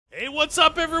Hey, what's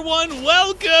up, everyone?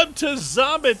 Welcome to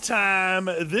Zombie Time.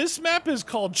 This map is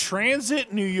called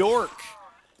Transit, New York.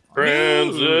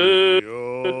 Transit. New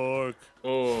York.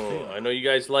 Oh, I know you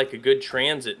guys like a good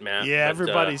transit map. Yeah, but,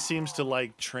 everybody seems to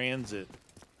like Transit.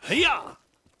 Hiya!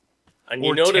 And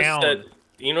you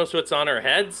notice what's on our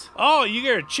heads? Oh, you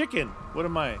got a chicken. What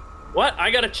am I? What?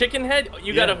 I got a chicken head?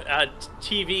 You got a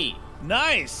TV.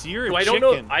 Nice. You're a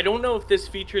chicken. I don't know if this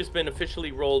feature has been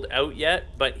officially rolled out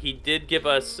yet, but he did give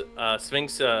us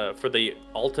Sphinx for the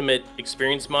Ultimate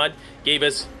Experience mod. Gave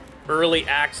us early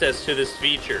access to this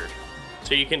feature,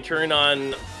 so you can turn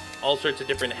on all sorts of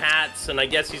different hats, and I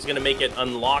guess he's gonna make it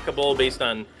unlockable based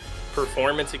on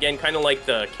performance again, kind of like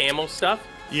the camo stuff.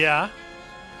 Yeah.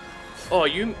 Oh,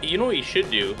 you know what you should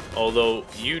do, although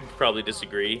you'd probably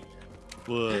disagree.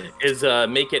 What? Is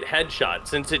make it headshot,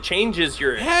 since it changes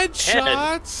your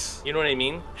headshots. Head, you know what I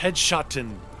mean?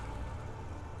 Headshotten.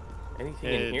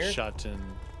 Anything in here? Headshotten.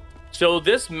 So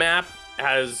this map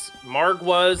has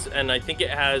Margwas, and I think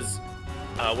it has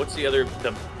what's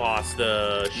the boss?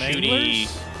 The shooty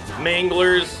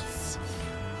Manglers.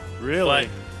 Really?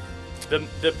 But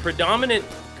the predominant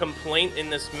complaint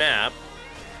in this map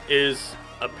is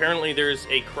apparently there's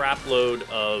a crap load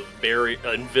of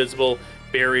invisible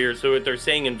barriers. So they're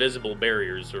saying invisible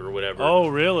barriers or whatever. Oh,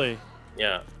 really?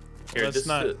 Yeah. Here, that's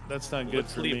not good for me.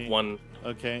 Let's leave one.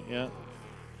 Okay, yeah.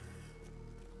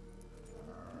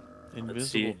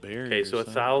 Invisible barriers. Okay, so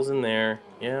 1,000 there.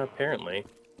 Yeah, apparently.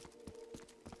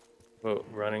 Oh,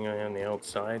 running on the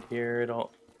outside here.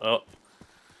 Oh.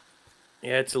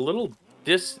 Yeah, it's a little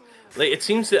it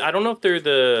seems that I don't know if they're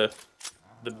the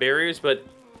barriers, but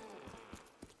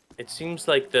it seems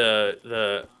like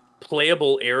the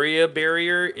playable area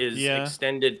barrier is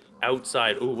extended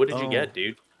outside. Ooh, what did you get,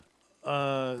 dude?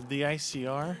 The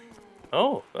ICR.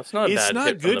 Oh, that's not bad. It's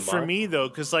not good for me though,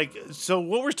 because so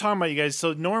what we're talking about, you guys.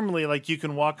 So normally, you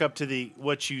can walk up to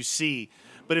what you see,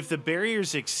 but if the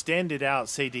barrier's extended out,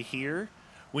 say to here,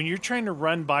 when you're trying to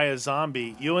run by a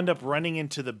zombie, you'll end up running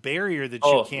into the barrier that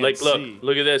you can't see.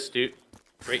 Look at this, dude,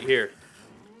 right here.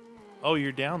 Oh,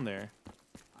 you're down there.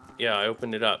 Yeah, I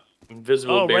opened it up.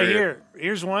 Invisible barrier. Right here.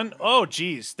 Here's one. Oh,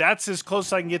 geez, that's as close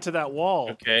as I can get to that wall.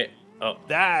 Okay. Oh,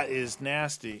 that is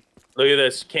nasty. Look at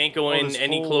this. Can't go in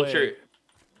any closer.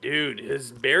 Dude,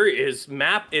 his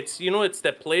map, it's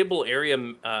that playable area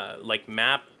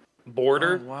map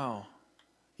border. Oh, wow.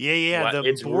 Yeah, the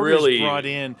it's border's really brought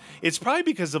in. It's probably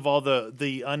because of all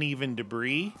the uneven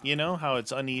debris, how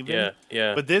it's uneven.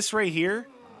 Yeah. But this right here,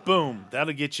 boom,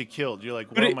 that'll get you killed. You're like,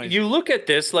 what am I? You look at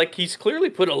this, he's clearly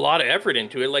put a lot of effort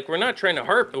into it. We're not trying to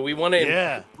harp, but we want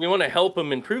to help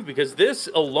him improve, because this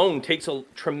alone takes a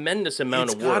tremendous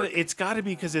amount of work. It's got to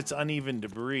be because it's uneven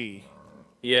debris.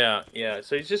 Yeah.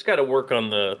 So he's just got to work on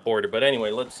the border. But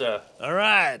anyway, let's. All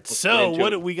right. So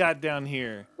what do we got down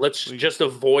here? Let's just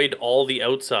avoid all the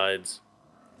outsides.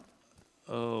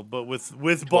 Oh, but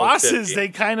with bosses, they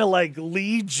kind of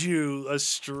lead you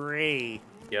astray.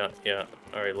 Yeah.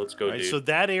 All right, let's go, dude. So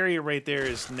that area right there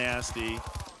is nasty,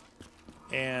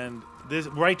 and this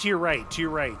right to your right,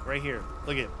 right here.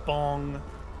 Look at bong.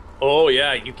 Oh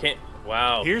yeah, you can't.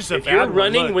 Wow. Here's the if you're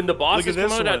running when the bosses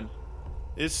come out.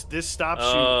 This stops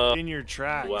you in your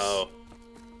tracks. Wow.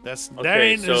 That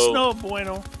ain't no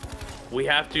bueno. We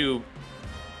have to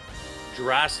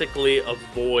drastically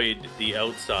avoid the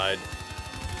outside.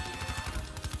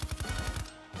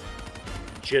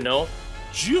 Do you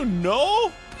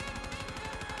know?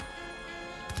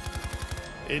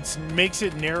 It makes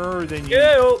it narrower than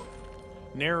you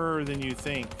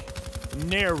think.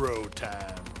 Narrow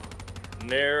time.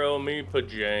 Narrow me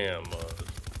pajamas.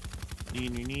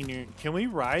 Can we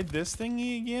ride this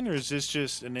thingy again, or is this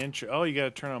just an intro? Oh, you gotta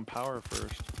turn on power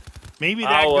first. Maybe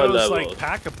that goes like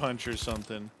Pack-a-Punch or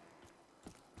something.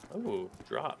 Oh,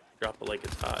 drop it like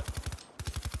it's hot.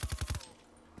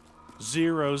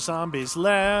 0 zombies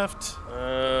left.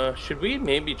 Should we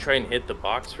maybe try and hit the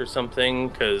box for something?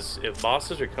 Because if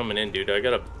bosses are coming in, dude, I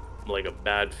got a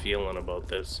bad feeling about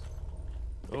this.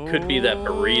 It could be that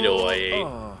burrito I ate.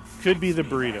 Could be the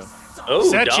burrito.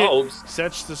 Oh, dogs.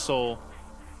 Setch the soul.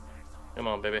 Come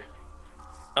on, baby.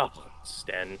 Oh,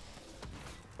 Sten.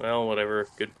 Well, whatever.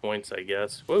 Good points, I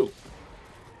guess. Whoa.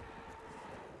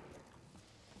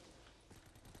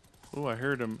 Oh, I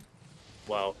heard him.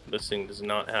 Wow, this thing does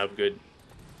not have good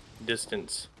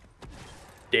distance.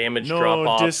 Damage drop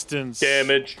off. Distance.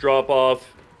 Damage drop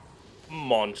off.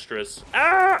 Monstrous.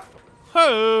 Ah!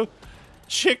 Ho!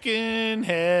 Chicken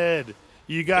head.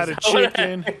 You got a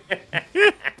chicken.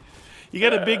 You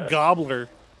got a big gobbler.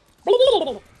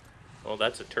 Oh,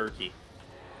 that's a turkey.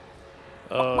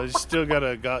 Oh, you still got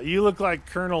a... You look like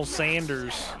Colonel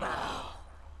Sanders.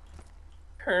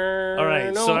 All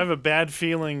right, so I have a bad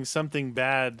feeling something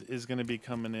bad is going to be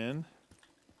coming in.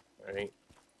 All right.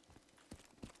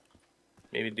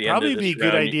 Maybe the Probably end of be a this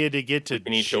good round, idea to get to we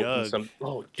can each open Jug. some.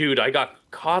 Oh, dude, I got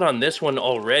caught on this one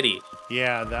already.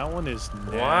 Yeah, that one is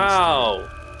nasty. Wow.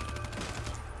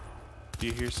 Do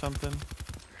you hear something?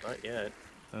 Not yet.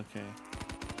 Okay.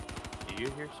 Do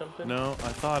you hear something? No,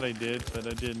 I thought I did, but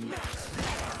I didn't.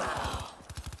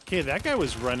 Okay, that guy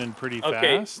was running pretty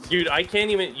fast. Dude, I can't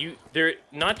even.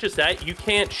 Not just that. You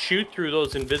can't shoot through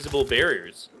those invisible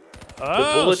barriers.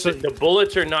 Oh, the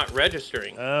bullets are not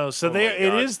registering. Oh, so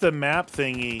it is the map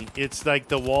thingy. It's like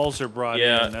the walls are brought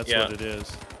in. That's what it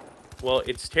is. Well,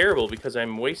 it's terrible because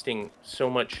I'm wasting so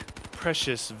much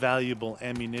precious, valuable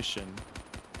ammunition.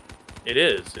 It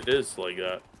is. It is like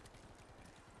that.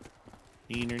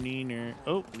 Neener, neener.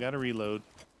 Oh, gotta reload.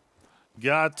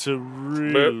 Got to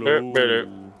reload. Dude.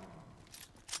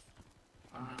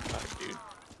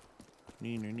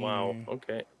 Neener, neener. Wow.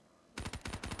 Okay.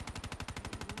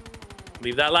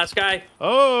 Leave that last guy.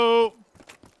 Oh!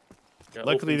 Gotta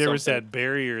Luckily, open there was something. that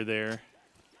barrier there.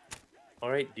 All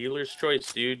right, dealer's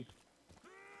choice, dude.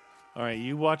 All right,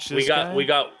 you watch this. We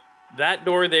got that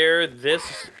door there,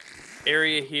 this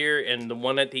area here, and the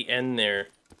one at the end there.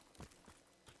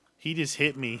 He just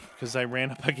hit me because I ran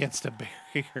up against a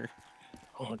barrier.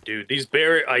 Oh, dude, these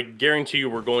barrier, I guarantee you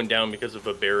we're going down because of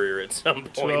a barrier at some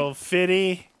point.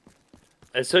 1250.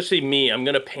 Especially me. I'm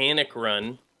going to panic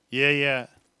run. Yeah, yeah.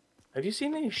 Have you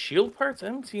seen any shield parts? I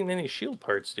haven't seen any shield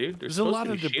parts, dude. There's a lot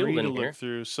of debris to look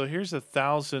through. So here's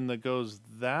 1,000 that goes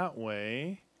that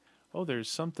way. Oh,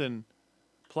 there's something.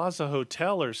 Plaza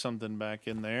Hotel or something back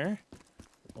in there.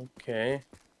 Okay.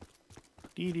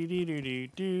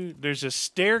 There's a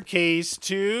staircase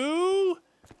to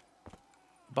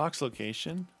box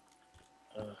location.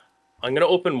 I'm gonna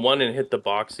open one and hit the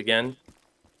box again.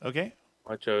 Okay.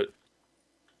 Watch out.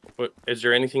 What, is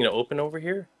there anything to open over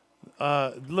here?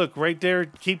 Look right there.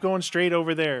 Keep going straight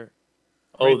over there.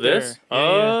 Oh, Right this? there.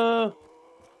 Yeah.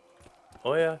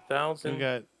 Oh yeah, 1,000. We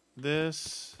got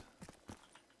this.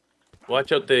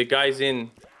 Watch out, the guy's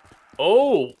in.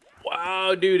 Oh,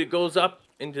 wow, dude, it goes up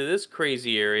into this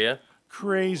crazy area.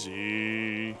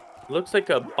 Crazy. Looks like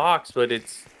a box, but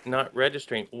it's not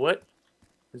registering. What?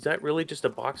 Is that really just a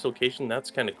box location? That's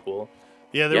kind of cool.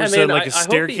 Yeah, there was like a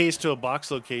staircase to a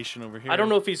box location over here. I don't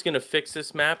know if he's going to fix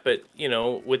this map, but, you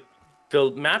know, with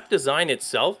the map design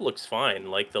itself looks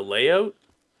fine. Like the layout,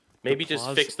 maybe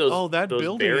just fix those Oh, that those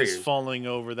building barriers. is falling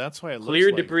over. That's why it looks Clear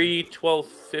like debris,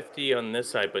 1250 on this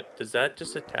side, but does that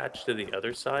just attach to the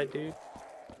other side, dude?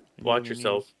 Watch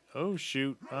yourself. Oh,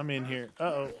 shoot. I'm in here.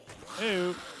 Uh-oh.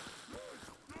 Ew.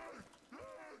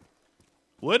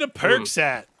 Where the perks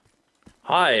at?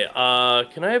 Hi,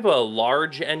 can I have a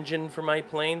large engine for my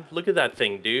plane? Look at that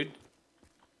thing, dude.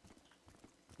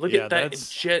 Look at that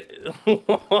jet.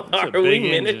 Are we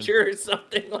miniature or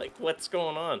something? Like, what's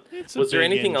going on? Was there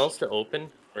anything else to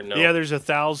open? Or no? Yeah, there's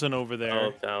 1,000 over there.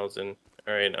 Oh, 1,000.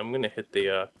 All right, I'm going to hit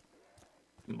the...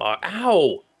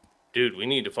 Ow! Dude, we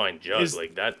need to find Jug.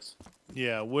 Like, that's...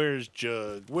 Yeah, where's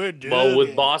Jug? Where's Jug? Well,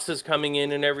 with bosses coming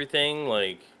in and everything,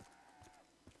 like...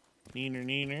 Neener,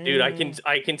 neener. Dude,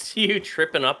 I can see you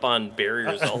tripping up on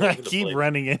barriers all over the place. I keep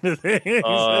running into things.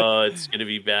 It's gonna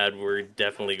be bad. We're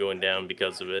definitely going down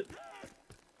because of it.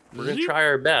 We're gonna try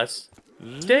our best.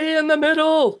 Stay in the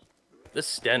middle. This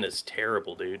Sten is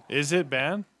terrible, dude. Is it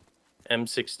bad?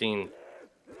 M16.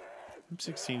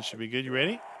 M16 should be good. You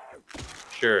ready?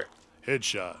 Sure.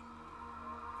 Headshot.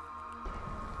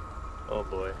 Oh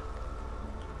boy.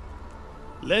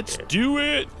 Let's do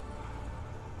it.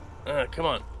 Come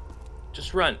on.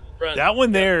 Just run. That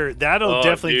one there, that'll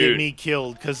definitely get me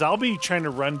killed because I'll be trying to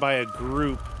run by a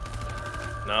group.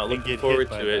 Not looking forward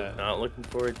to it. Not looking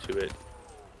forward to it.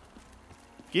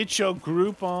 Get your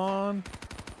group on.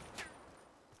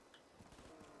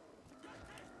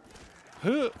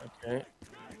 Huh. Okay.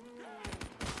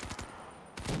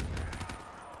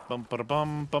 Bum ba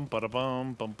bum bum ba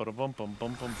bum bum ba bum bum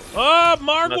bum bum. Oh,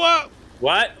 Margwa!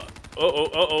 What?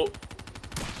 Oh.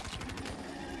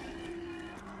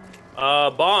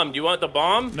 Bomb. Do you want the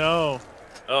bomb? No.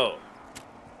 Oh.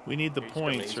 We need the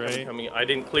points, right? I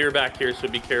didn't clear back here, so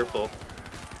be careful.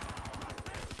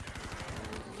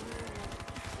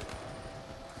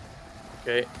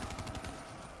 Okay.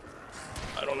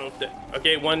 I don't know if that...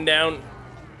 Okay, one down.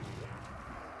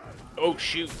 Oh,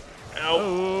 shoot. Ow.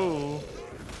 Oh.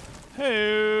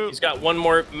 Hey. He's got one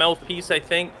more mouthpiece, I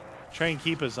think. Try and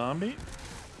keep a zombie?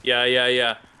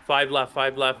 Yeah. 5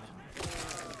 left.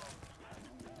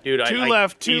 Dude,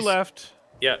 two left.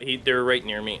 Yeah, they're right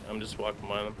near me. I'm just walking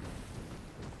by them.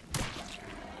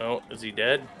 Oh, is he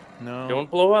dead? No. Don't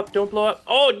blow up. Don't blow up.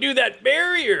 Oh, dude, that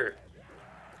barrier.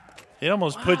 It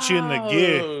almost puts you in the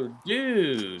gear. Oh,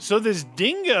 dude. So this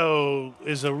dingo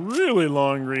is a really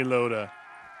long reloader.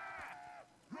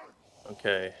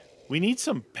 Okay. We need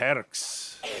some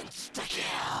perks.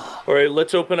 All right,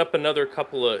 let's open up another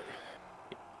couple of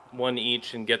one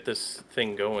each and get this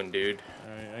thing going, dude.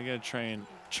 All right, I gotta try and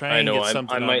get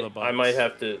something out of the box. I might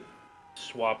have to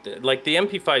swap it. Like the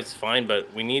MP5 is fine,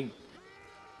 but we need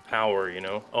power, you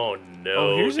know. Oh no,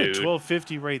 oh, here's dude. a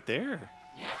 1250 right there.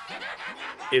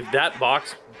 If that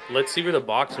box, let's see where the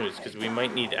box moves because we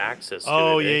might need access to it.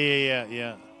 Oh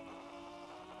yeah.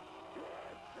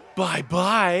 Bye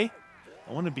bye.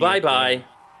 I want to be. Bye bye.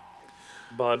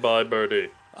 Bye bye,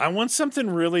 birdie. I want something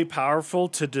really powerful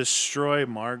to destroy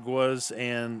Margwas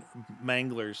and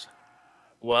Manglers.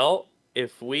 Well,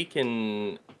 if we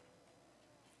can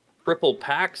triple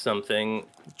pack something.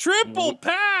 Triple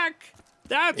pack?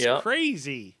 That's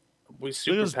crazy. We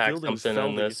super pack something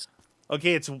on this.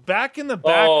 Okay, it's back in the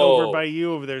back over by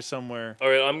you over there somewhere. All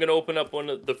right, I'm going to open up one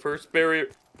of the first barrier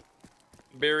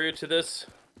to this.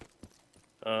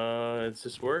 Does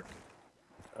this work?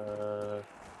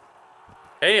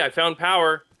 Hey, I found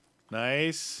power.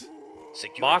 Nice.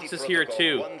 Security box is here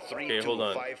too. Okay, hold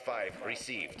on.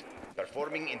 Received.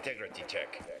 Performing integrity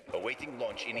check. Awaiting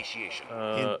launch initiation.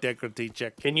 Integrity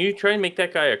check. Can you try and make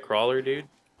that guy a crawler, dude?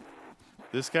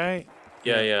 This guy?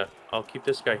 Yeah. I'll keep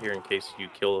this guy here in case you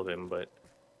kill him, but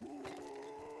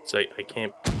it's like I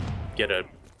can't get a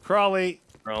Crawley.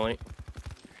 All right.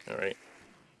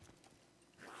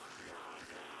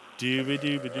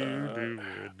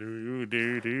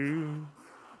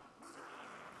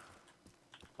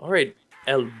 All right,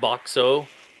 El Boxo.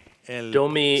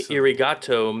 Domi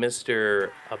Irigato,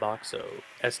 Mr. Abaxo.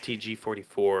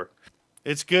 STG-44.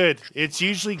 It's good. It's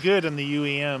usually good on the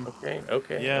UEM.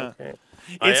 Okay. Yeah. Okay.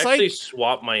 It's I actually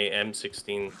swapped my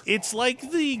M16. It's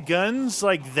like the guns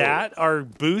like that are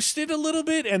boosted a little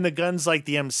bit, and the guns like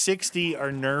the M60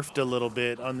 are nerfed a little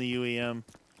bit on the UEM.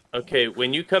 Okay,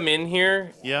 when you come in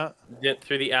here, get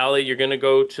through the alley, you're gonna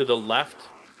go to the left.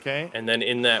 Okay. And then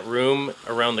in that room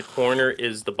around the corner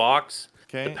is the box.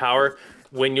 Okay. The power.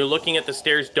 When you're looking at the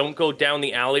stairs, don't go down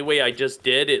the alleyway I just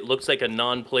did. It looks like a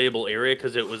non-playable area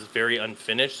because it was very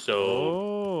unfinished.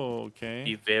 So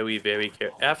be very, very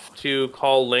careful. F to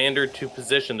call lander to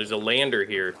position. There's a lander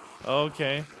here.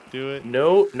 Okay, do it.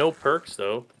 No perks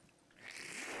though.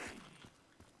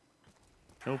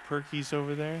 No perkies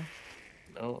over there?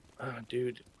 No. Oh,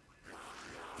 dude.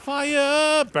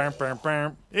 Fire! Bam, bam,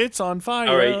 bam. It's on fire.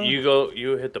 All right,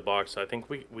 you hit the box. I think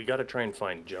we got to try and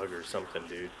find Jug or something,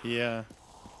 dude. Yeah.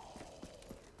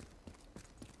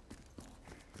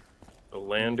 The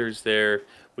lander's there.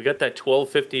 We got that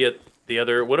 1250 at the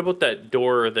other. What about that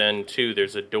door then too?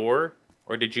 There's a door,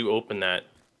 or did you open that?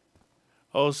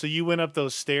 Oh, so you went up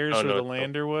those stairs where the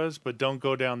lander was, but don't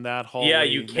go down that hallway. Yeah,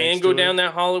 you can go down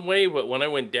that hallway, but when I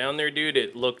went down there, dude,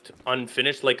 it looked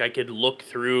unfinished. Like I could look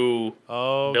through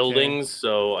buildings,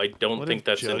 so I don't think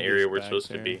that's an area we're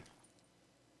supposed to be.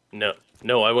 No,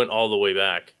 I went all the way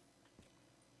back.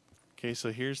 Okay,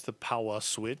 so here's the power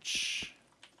switch.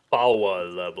 Power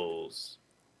levels.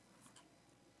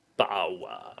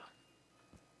 Power.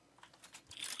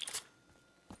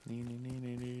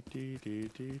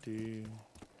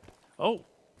 Oh,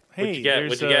 hey, what'd you get?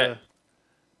 What'd you get?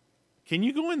 Can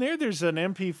you go in there? There's an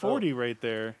MP40 right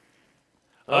there.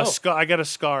 I got a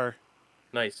scar.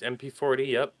 Nice. MP40,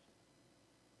 yep.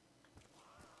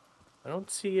 I don't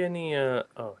see any, oh,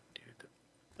 dude.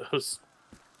 Those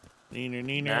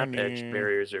map edge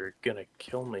barriers are gonna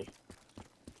kill me.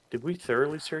 Did we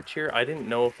thoroughly search here? I didn't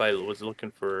know if I was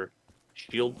looking for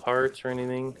shield parts or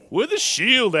anything. Where the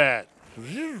shield at?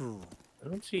 I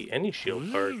don't see any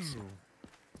shield parts.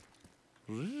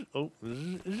 Oh,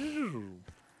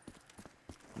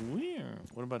 where?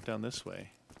 What about down this way?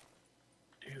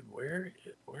 Dude,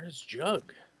 where's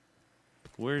Jug?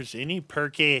 Where's any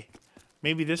perky?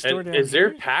 Maybe this door down Is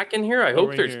there pack in here? I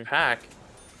hope there's pack.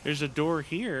 There's a door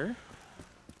here.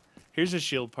 Here's a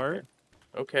shield part.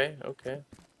 Okay.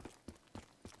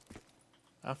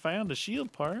 I found a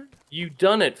shield part. You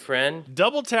done it, friend.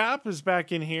 Double tap is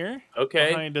back in here. Okay,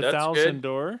 behind a 1000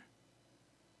 door.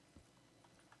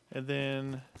 And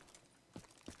then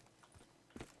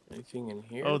anything in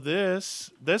here? Oh, this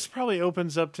probably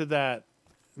opens up to that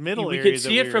middle area. We could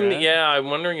see it from the. Yeah, I'm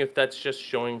wondering if that's just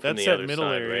showing from the other side. That's that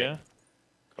middle area. Right?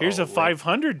 Here's a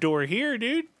 500 door here,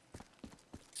 dude.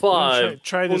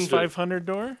 Try this 500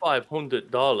 door.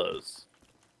 $500.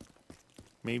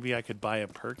 Maybe I could buy a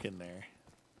perk in there.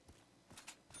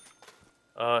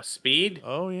 Speed?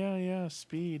 Oh, yeah,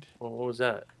 speed. Well, what was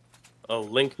that? Oh,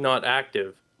 link not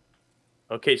active.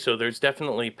 Okay, so there's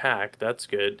definitely pack. That's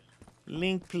good.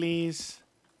 Link, please.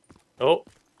 Oh,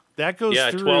 That goes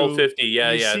yeah, through. 1250.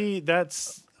 Yeah, you yeah. see,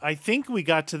 that's. I think we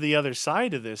got to the other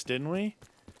side of this, didn't we?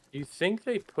 Do you think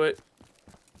they put...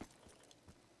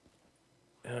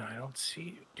 I don't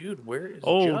see... Dude, where is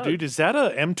Jug? Dude, is that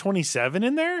a M27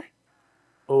 in there?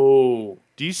 Oh.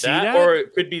 Do you see that? Or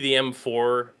it could be the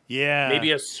M4. Yeah.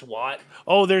 Maybe a SWAT.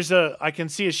 Oh, there's a... I can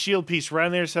see a shield piece right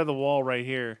on the other side of the wall right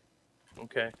here.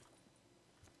 Okay.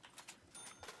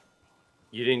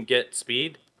 You didn't get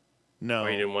speed? No. Or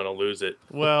you didn't want to lose it?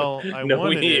 Well, I no,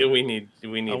 wanted it. we need I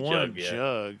wanted Jug, yeah.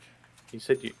 Jug. You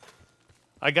said you...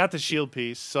 I got the shield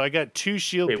piece, so I got 2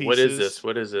 shield pieces. What is this?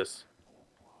 What is this?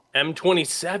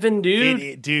 M27,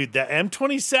 dude? Dude, the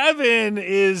M27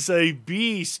 is a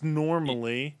beast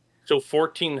normally. So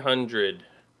 1400.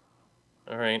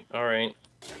 All right, all right.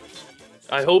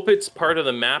 I hope it's part of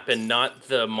the map and not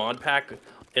the mod pack,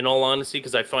 in all honesty,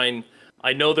 because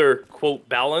I know they're, quote,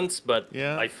 balanced, but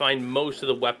yeah. I find most of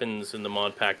the weapons in the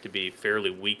mod pack to be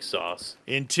fairly weak sauce.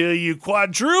 Until you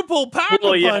quadruple pack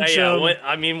them.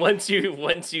 I mean, once you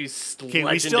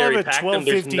legendary pack them,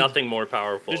 there's nothing more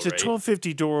powerful. There's a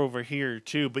 1250 door over here,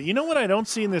 too. But you know what I don't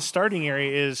see in this starting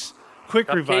area is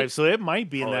quick revive, so it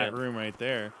might be in that room right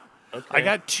there. Okay. I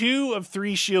got 2 of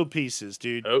 3 shield pieces,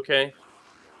 dude. Okay.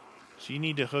 So you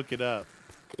need to hook it up.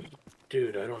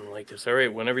 Dude, I don't like this. All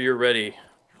right, whenever you're ready.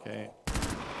 Okay.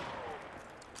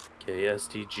 Okay,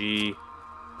 STG,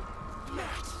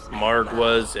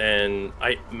 Margwas, and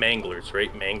Manglers,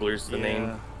 right? Manglers the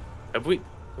name. We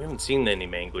haven't seen any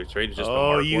Manglers, right? It's just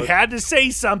you had to say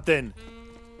something.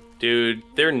 Dude,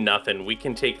 they're nothing. We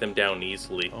can take them down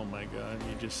easily. Oh my god,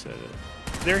 you just said it.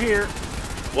 They're here.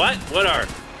 What? What are?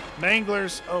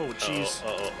 Manglers. Oh, jeez.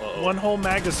 One whole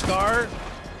Magascar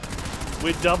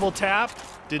with double tap.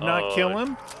 Did not kill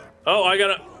him. Oh, I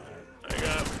got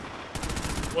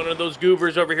one of those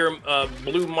goobers over here,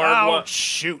 blue Margwa. Oh,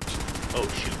 shoot. Oh,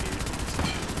 shoot, dude.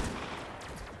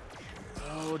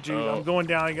 Oh, dude, I'm going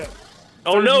down. I got...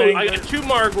 Oh, no, I got 2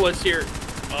 Margwas here.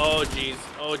 Oh, jeez.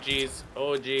 Oh, jeez.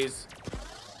 Oh, jeez.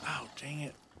 Oh, dang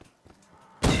it.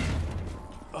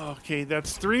 Okay,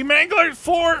 that's 3 Manglers.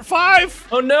 4, 5.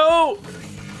 Oh, no.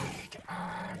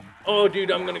 Oh,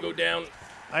 dude, I'm going to go down.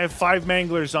 I have 5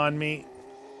 Manglers on me.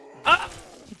 Ah!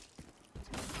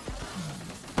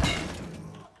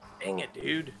 Dang it,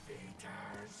 dude.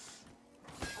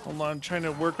 Hold on, I'm trying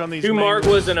to work on these 2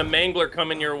 Margwas and a Mangler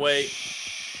coming your way.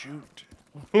 Shoot.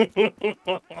 Oh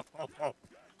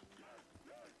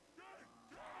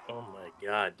my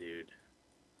god, dude.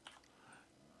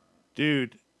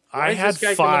 Dude, I had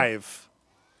 5.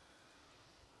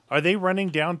 Are they running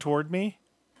down toward me?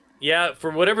 Yeah,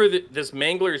 for whatever this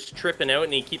Mangler's tripping out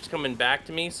and he keeps coming back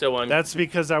to me, so I'm... That's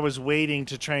because I was waiting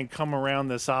to try and come around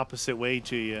this opposite way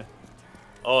to you.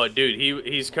 Oh, dude,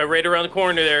 he's right around the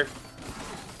corner there.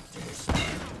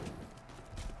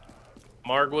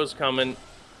 Margwa's coming.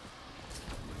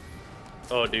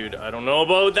 Oh, dude, I don't know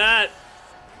about that.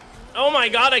 Oh my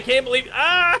god, I can't believe...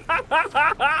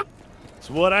 Ah! It's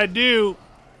what I do.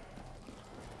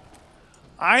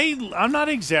 I'm not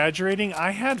exaggerating.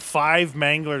 I had 5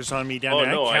 Manglers on me down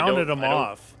there. No, I counted them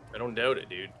off. I don't doubt it,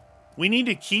 dude. We need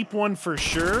to keep one for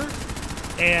sure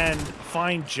and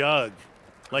find Jug.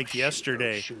 Like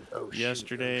yesterday.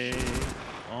 Yesterday,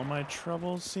 all my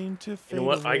troubles seem to fade. You know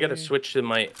what? I gotta switch to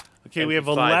my... Okay, we have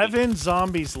 11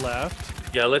 zombies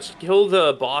left. Yeah, let's kill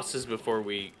the bosses before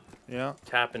we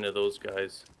tap into those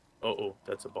guys. Oh,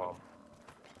 that's a bomb.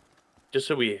 Just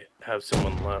so we have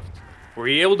someone left. Were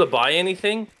you able to buy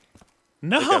anything?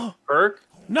 No. Like a perk?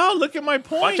 No, look at my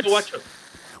points. Watch it.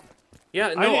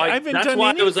 Yeah, no, I haven't that's done why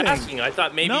anything. I was asking. I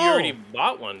thought maybe you already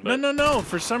bought one. But... No.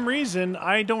 For some reason,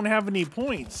 I don't have any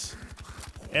points.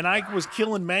 And I was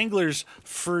killing Manglers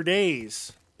for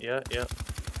days. Yeah.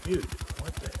 Dude,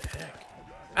 what the heck?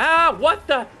 Ah, what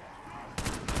the?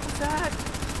 What's that?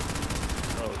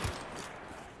 Oh.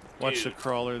 Watch the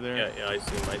crawler there. Yeah, I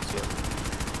see him.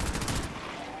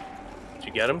 Did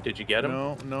you get him? Did you get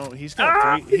him? No, he's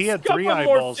got 3. He had 3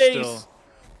 eyeballs still.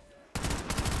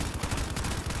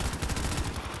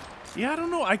 Yeah, I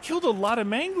don't know. I killed a lot of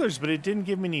Manglers, but it didn't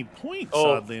give me any points,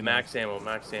 oddly enough.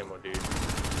 Max ammo, dude.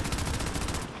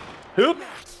 Hoop!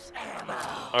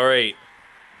 All right.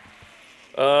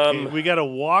 We got a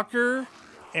walker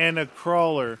and a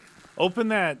crawler. Open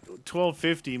that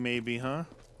 1250 maybe, huh?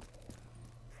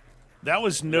 That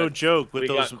was no joke with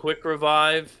those... We got quick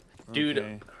revive. Dude,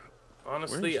 okay.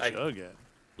 Honestly, where's Jug at?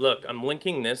 Look, I'm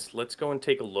linking this. Let's go and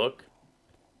take a look.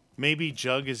 Maybe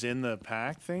Jug is in the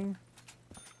pack thing?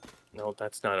 No,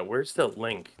 that's not it. Where's the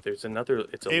link? There's another.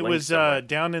 It's a It link was somewhere.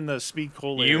 down in the speed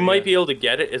cola You area. might be able to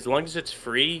get it as long as it's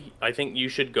free. I think you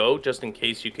should go just in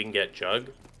case you can get Jug.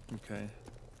 Okay.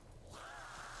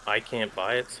 I can't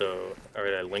buy it, so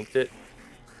alright, I linked it.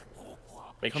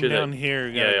 Make Come sure down that here.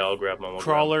 yeah, I'll grab my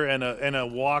Crawler and a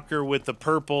walker with the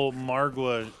purple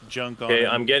Margwa junk on. Okay,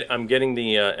 it. I'm getting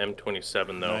the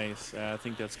M27 though. Nice. I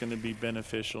think that's going to be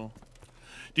beneficial.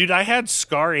 Dude, I had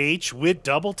Scar H with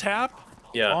double tap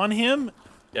on him.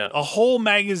 Yeah. A whole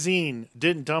magazine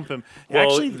didn't dump him. Well,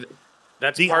 Actually,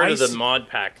 that's part of the mod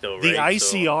pack though, right? The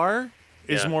ICR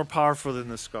is yeah. more powerful than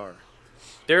the Scar.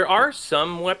 There are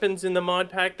some weapons in the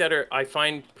mod pack that are I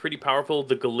find pretty powerful.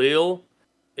 The Galil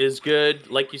is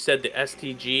good. Like you said, the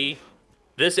STG.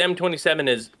 This M27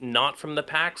 is not from the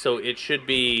pack, so it should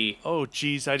be Oh,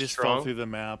 jeez, I just strong. fell through the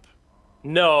map.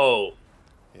 No.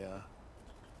 Yeah.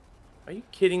 Are you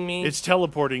kidding me? It's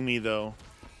teleporting me, though.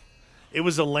 It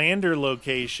was a lander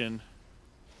location.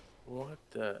 What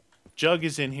the? Jug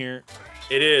is in here.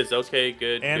 It is. Okay,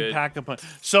 good, And good. Pack-a-Punch.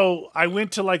 So I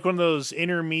went to like one of those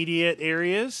intermediate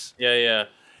areas. Yeah.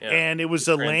 And it was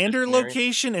a lander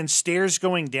location and stairs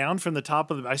going down from the top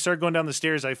of the... I started going down the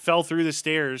stairs. I fell through the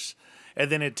stairs,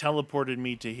 and then it teleported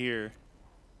me to here.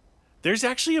 There's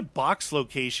actually a box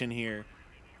location here.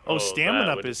 Oh,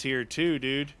 Stamina Up is here too,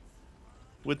 dude.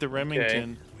 With the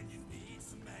Remington. Okay.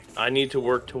 I need to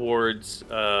work towards...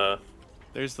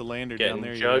 There's the lander down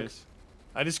there, Jug. you guys.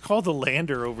 I just called the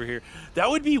lander over here. That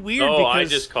would be weird because... I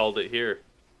because just called it here.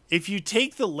 If you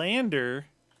take the lander...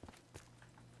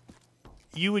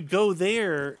 You would go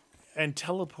there and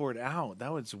teleport out.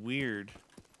 That was weird.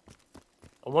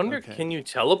 I wonder, can you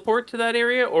teleport to that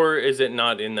area, or is it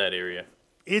not in that area?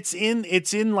 It's in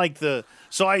like the...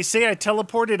 So I say I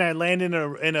teleported and I land in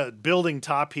a building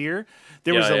top here.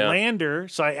 There was a lander,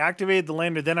 so I activated the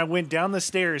lander. Then I went down the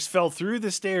stairs, fell through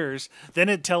the stairs. Then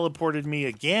it teleported me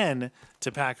again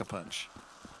to Pack-a-Punch.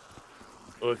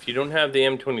 Well, if you don't have the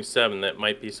M27, that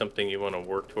might be something you want to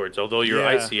work towards. Although your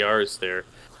ICR is there.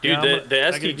 Dude, the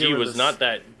STG was not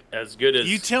that as good as...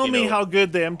 You tell me how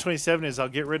good the M27 is, I'll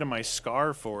get rid of my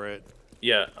Scar for it.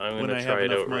 Yeah, I'm going to try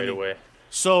it out right away.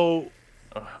 So,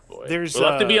 we'll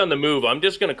have to be on the move. I'm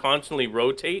just going to constantly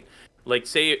rotate. Like,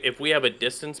 say, if we have a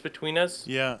distance between us.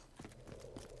 Yeah.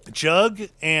 Jug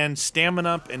and Stamina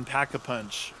Up and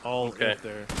Pack-a-Punch all up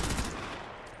there.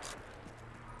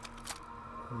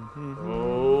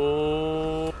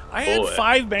 Oh. I had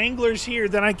 5 anglers here,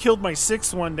 then I killed my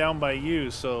 6th one down by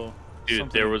you, so... Dude,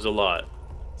 there was a lot.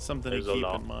 Something to keep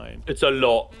in mind. It's a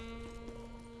lot.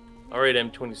 Alright,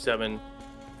 M27.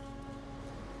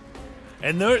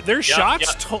 And their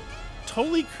shots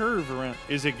totally curve around.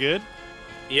 Is it good?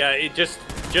 Yeah, it just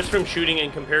from shooting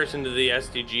in comparison to the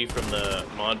SDG from the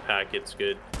mod pack, it's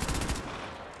good.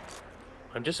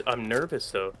 I'm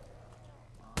nervous though.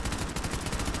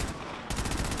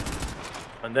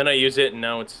 And then I use it, and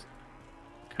now it's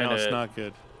kind of... No, it's not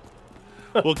good.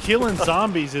 Well, killing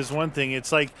zombies is one thing.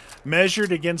 It's like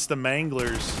measured against the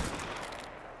manglers.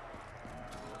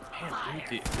 Man,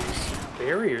 dude, these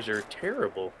barriers are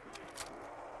terrible.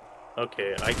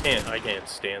 Okay, I can't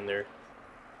stand there.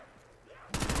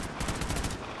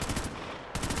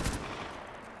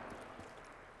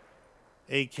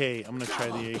 AK. I'm gonna try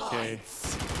the AK.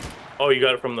 Oh, you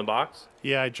got it from the box?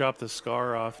 Yeah, I dropped the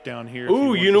Scar off down here.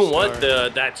 Ooh, you know what?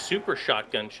 That super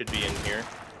shotgun should be in here.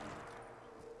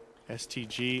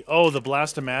 STG. Oh, the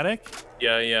Blastomatic?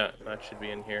 Yeah, that should be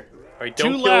in here. All right,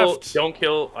 don't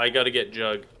kill. I gotta get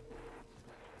Jug.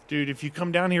 Dude, if you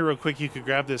come down here real quick, you could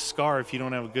grab this Scar if you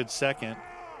don't have a good second.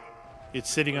 It's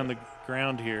sitting on the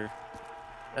ground here.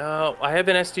 I have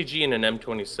an STG and an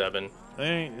M27.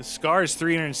 Hey, the Scar is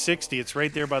 360. It's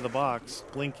right there by the box,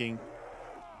 blinking.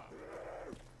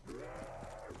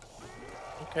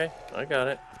 Okay, I got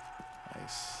it.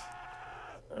 Nice.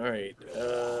 All right.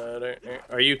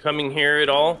 Are you coming here at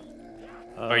all?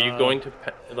 Are you going to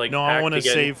No, I want to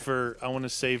save for. I want to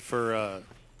save for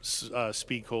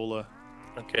Speed Cola.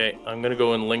 Okay, I'm gonna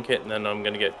go and link it, and then I'm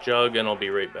gonna get Jug, and I'll be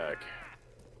right back.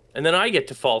 And then I get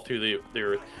to fall through the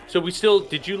earth. So we still...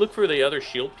 Did you look for the other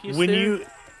shield piece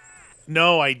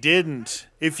No, I didn't.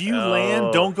 If you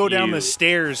land, don't go down the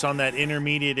stairs on that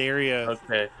intermediate area.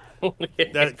 Okay.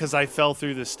 Because I fell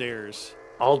through the stairs.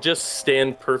 I'll just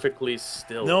stand perfectly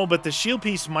still. No, but the shield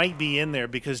piece might be in there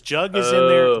because Jug is in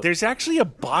there. There's actually a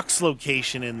box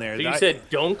location in there. So you said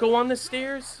don't go on the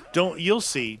stairs? You'll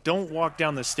see. Don't walk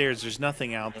down the stairs. There's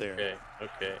nothing out there.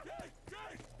 Okay.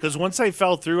 Because once I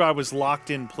fell through, I was locked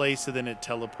in place, and then it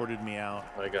teleported me out.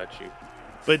 I got you.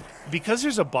 But because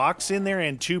there's a box in there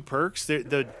and 2 perks,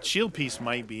 the shield piece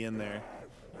might be in there.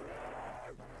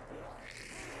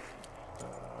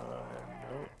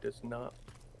 does not.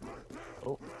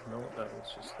 Oh, no, that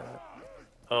was just that.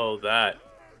 Oh, that.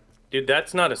 Dude,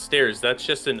 that's not a stairs. That's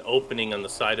just an opening on the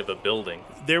side of a building.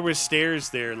 There were stairs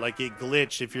there, like it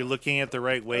glitched. If you're looking at the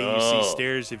right way, you see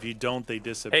stairs. If you don't, they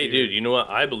disappear. Hey, dude, you know what?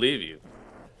 I believe you.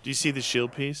 Do you see the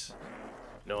shield piece?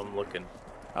 No, I'm looking.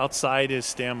 Outside is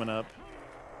stamina up.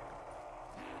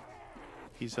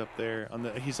 He's up there.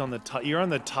 He's on the top. You're on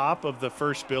the top of the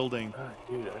first building. Ah,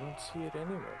 dude, I don't see it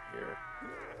anywhere here.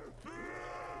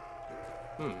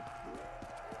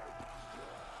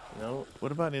 No.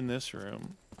 What about in this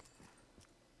room?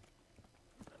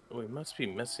 We must be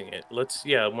missing it.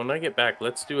 Yeah, when I get back,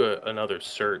 let's do another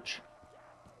search.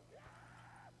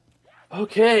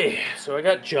 Okay, so I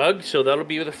got Jug, so that'll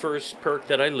be the first perk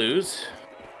that I lose.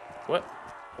 What?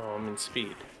 Oh, I'm in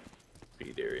speed.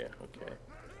 Speed area, okay.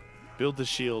 Build the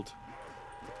shield.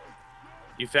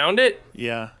 You found it?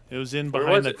 Yeah, it was in Where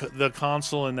behind was the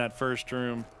console in that first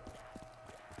room.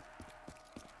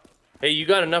 Hey, you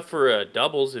got enough for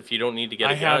doubles if you don't need to get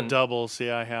a gun. I have doubles,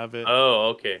 yeah, I have it.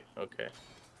 Oh, okay, okay.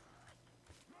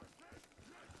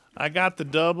 I got the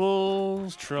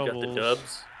doubles, troubles. You got the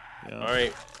dubs? Yeah. All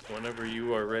right, whenever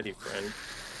you are ready, friend.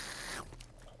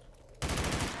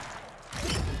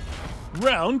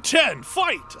 Round 10,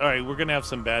 fight! All right, we're going to have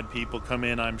some bad people come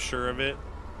in, I'm sure of it.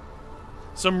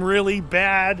 Some really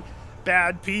bad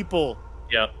people.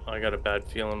 Yeah, I got a bad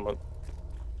feeling. Oh,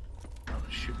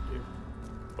 shoot, dude.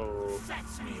 Oh.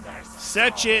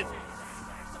 Set it.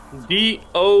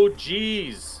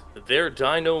 DOGs. They're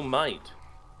dynamite.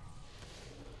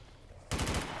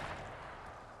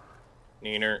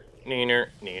 Neener, neener,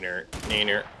 neener,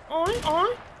 neener. Oi,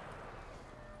 oi.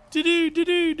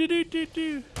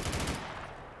 Do-do.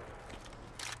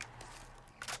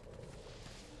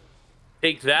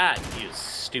 Take that, you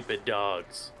stupid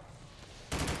dogs.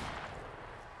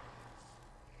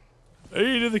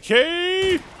 A to the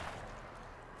K.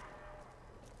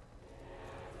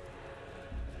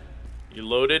 You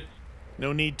loaded?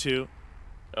 No need to.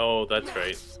 Oh, that's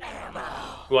right.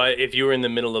 Well, if you were in the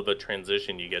middle of a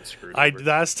transition, you get screwed over.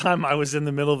 Last time I was in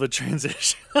the middle of a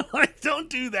transition. Like, don't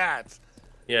do that.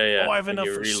 Yeah, yeah. Oh, I have when enough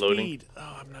you're for reloading. speed.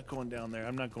 Oh, I'm not going down there.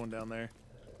 I'm not going down there.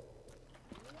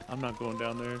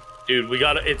 Dude,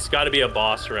 it's gotta be a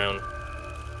boss round.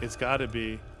 It's gotta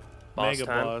be. Boss Mega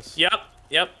time. boss.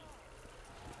 Yep.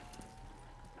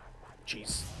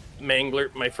 Jeez.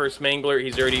 Mangler, my first Mangler,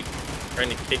 he's already trying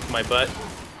to kick my butt.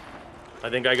 I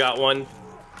think I got one.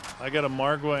 I got a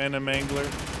Margwa and a Mangler.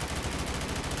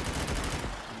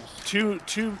 Two.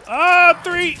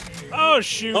 3. Oh,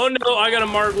 shoot. Oh no, I got a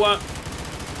Margwa.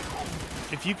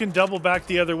 If you can double back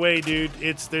the other way, dude,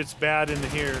 it's bad in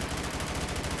here.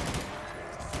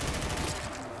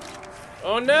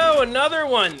 Oh no, another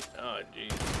one. Oh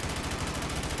jeez.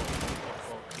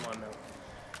 Oh, come on now.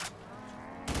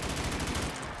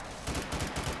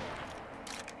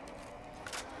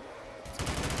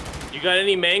 You got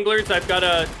any Manglers? I've got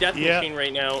a death machine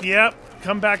right now. Yep.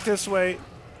 Come back this way.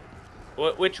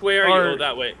 Which way are you? Oh,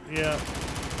 that way. Yeah.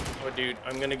 Oh, dude,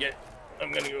 I'm gonna go.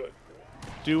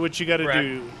 Do what you gotta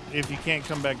do. If you can't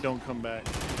come back, don't come back.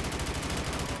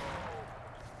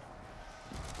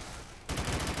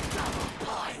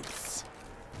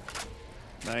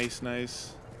 Nice.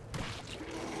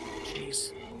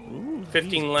 Jeez. Ooh,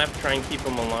 15 left. Try and keep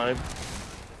them alive.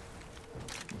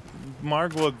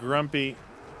 Margwa grumpy.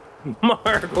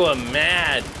 Margwa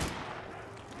mad.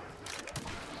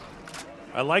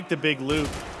 I like the big loop.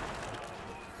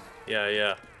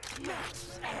 Yeah.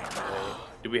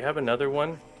 Do we have another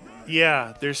one?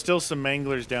 Yeah, there's still some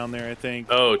Manglers down there, I think.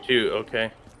 Oh, two.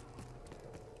 Okay.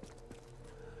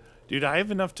 Dude, I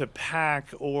have enough to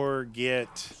pack or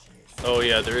get... Oh,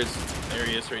 yeah, there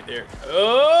he is right there.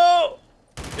 Oh!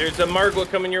 There's a Margwa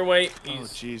coming your way. He's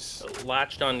jeez.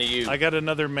 Latched onto you. I got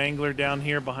another Mangler down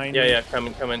here behind me. Yeah,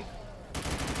 coming.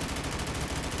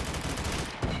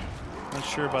 Not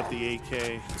sure about the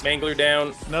AK. Mangler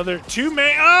down. Another 2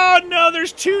 Oh, no,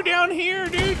 there's 2 down here,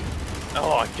 dude.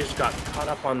 Oh, I just got caught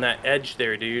up on that edge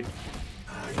there, dude.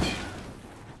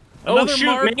 Another oh, shoot,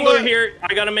 Margwa. Mangler here.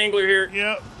 I got a Mangler here.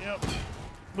 Yep.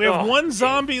 We have one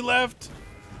zombie left.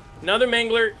 Another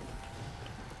Mangler.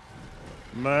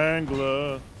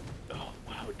 Mangler. Oh,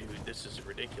 wow, dude, this is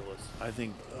ridiculous. I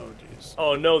think, oh, jeez.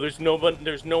 Oh, no, there's no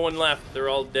one left. They're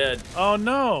all dead. Oh,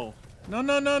 no.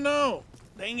 No.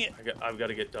 Dang it. I've got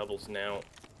to get doubles now.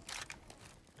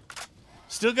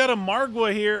 Still got a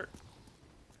Margwa here.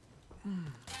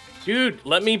 Dude,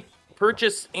 let me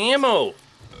purchase ammo. Oh,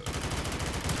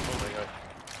 my God.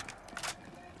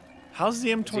 How's the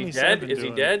M27 Is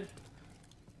he dead?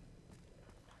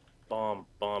 Bomb.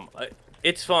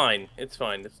 It's fine. It's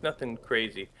nothing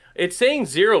crazy. It's saying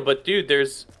 0, but dude,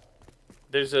 there's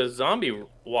a zombie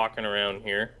walking around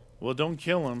here. Well, don't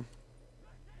kill him.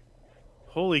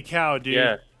 Holy cow, dude.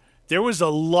 Yeah. There was a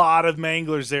lot of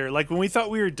manglers there. Like, when we thought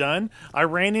we were done, I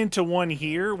ran into one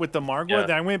here with the Margwa. Yeah.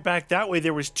 Then I went back that way.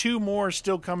 There was 2 more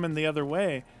still coming the other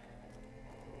way.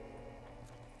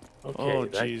 Okay, Oh,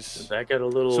 jeez. That got a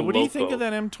little. So what do you think loco. of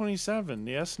that M27?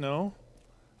 Yes, no?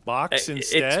 Box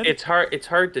instead? It's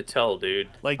hard to tell, dude.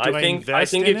 Like, do I think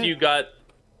invest in if it? you got,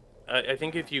 I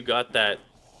think if you got that,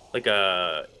 like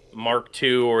a Mark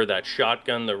II or that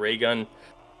shotgun, the ray gun,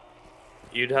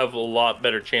 you'd have a lot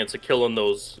better chance of killing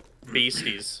those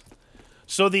beasties.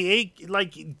 So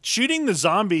shooting the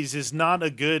zombies is not a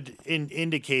good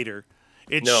indicator.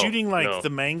 It's shooting the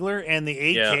mangler, and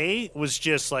the AK was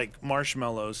just like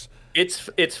marshmallows.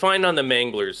 It's fine on the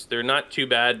manglers. They're not too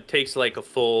bad. Takes like a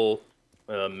full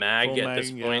mag at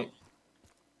this point.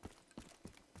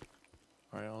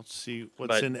 All right, let's see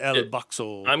what's in El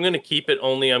Boxo. I'm gonna keep it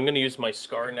only. I'm gonna use my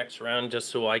SCAR next round just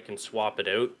so I can swap it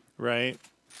out. Right.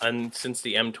 And since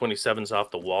the M27's off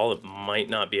the wall, it might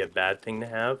not be a bad thing to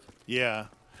have. Yeah,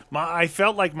 I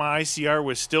felt like my ICR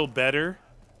was still better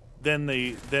than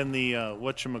the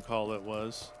whatchamacallit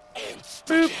was.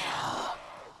 Boop.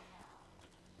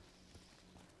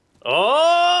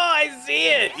 Oh, I see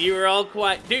it. You were all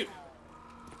quiet, dude.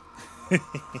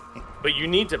 But you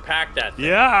need to pack that thing.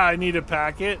 Yeah, I need to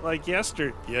pack it like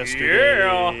yesterday.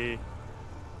 Yeah.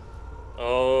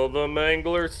 Oh, the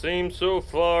manglers seem so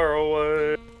far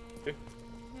away.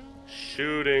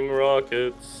 Shooting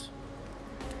rockets.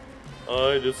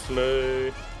 I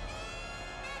dismay.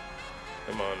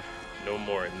 Come on. No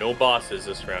more. No bosses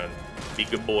this round. Be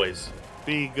good boys.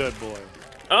 Be good boy.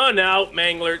 Oh, no.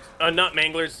 Manglers. Not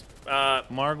manglers.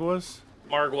 Margwas?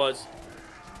 Margwas.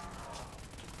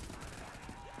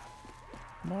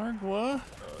 Margwa?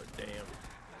 Oh, damn.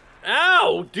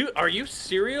 Ow! Dude, are you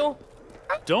serial?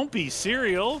 Don't be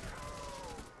serial.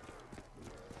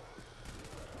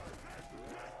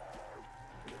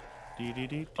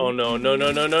 Oh, no, no,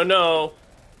 no, no, no, no.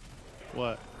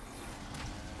 What?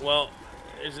 Well,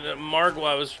 there's a Margwa.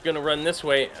 I was going to run this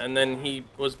way, and then he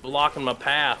was blocking my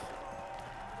path.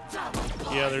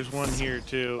 Yeah, there's one here,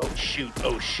 too. Oh, shoot.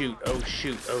 Oh, shoot. Oh,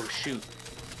 shoot. Oh, shoot.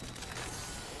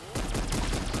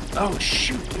 Oh,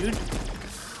 shoot, dude.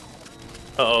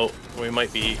 Uh-oh. We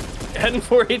might be heading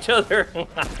for each other.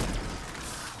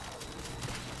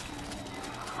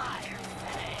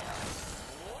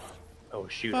 Oh,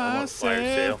 shoot. I want fire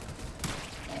sale.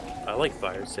 I like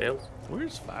fire sales.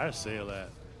 Where's fire sale at?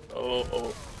 Oh,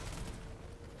 oh.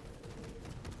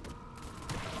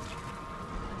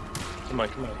 Come on,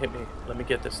 hit me. Let me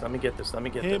get this.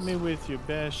 Hit me with your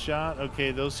best shot.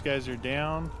 Okay, those guys are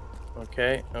down.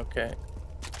 Okay.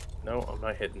 No, I'm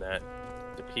not hitting that.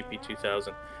 The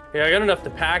PP2000. Hey, I got enough to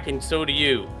pack, and so do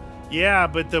you. Yeah,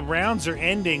 but the rounds are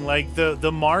ending. Like, the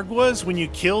Margwas, when you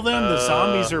kill them, the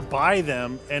zombies are by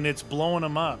them, and it's blowing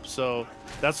them up. So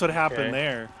that's what happened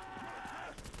there.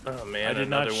 Oh, man. I did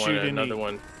not shoot another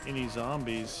one. Any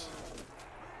zombies.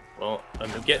 Well,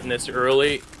 I'm getting this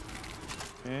early.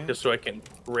 Okay. Just so I can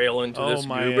rail into this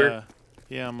goober.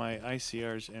 Yeah, my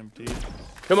ICR's empty.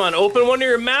 Come on, open one of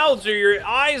your mouths or your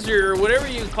eyes or whatever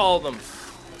you call them.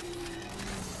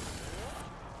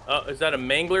 Is that a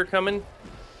mangler coming?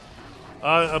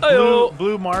 A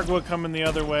blue Margwa coming the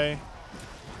other way.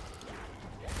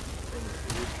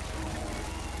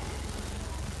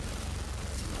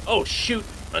 Oh, shoot.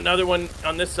 Another one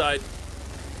on this side.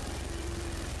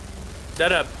 Is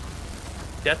that a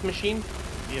death machine?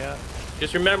 Yeah.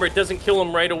 Just remember, it doesn't kill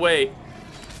them right away.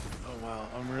 Oh, wow.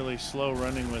 I'm really slow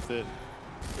running with it.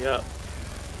 Yeah.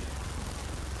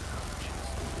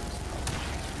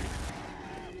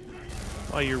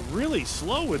 Wow, you're really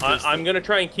slow with this. I'm going to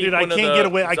try and keep Dude, one of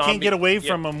the I can't get away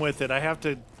from him with it. I have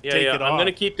to take it off. I'm going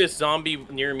to keep this zombie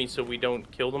near me so we don't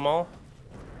kill them all.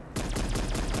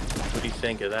 What do you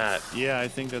think of that? Yeah, I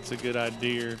think that's a good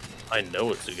idea. I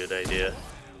know it's a good idea.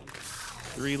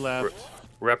 3 left.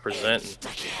 Representing.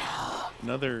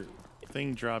 Another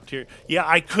thing dropped here. Yeah,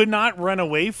 I could not run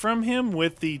away from him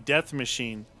with the death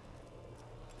machine.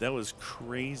 That was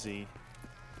crazy.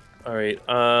 All right.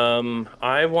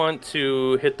 I want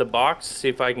to hit the box, see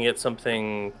if I can get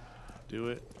something. Do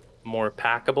it. More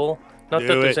packable. Not that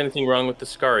there's anything wrong with the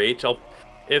SCAR H.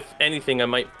 If anything, I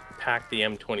might pack the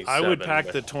M27. I would pack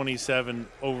the 27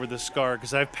 over the SCAR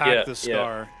because I've packed the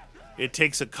SCAR. Yeah. It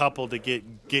takes a couple to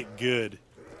get good.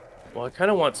 Well, I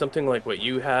kind of want something like what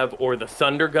you have, or the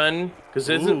Thunder Gun, because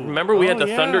remember we had the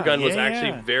Thunder Gun was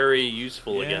actually very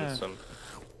useful against them.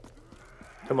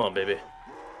 Come on, baby,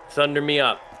 thunder me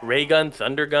up, ray gun,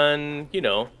 Thunder Gun, you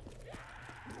know.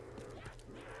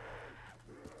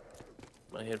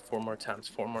 I hit 4 more times,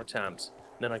 4 more times.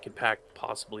 Then I could pack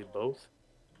possibly both.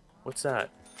 What's that?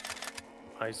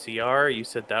 ICR, you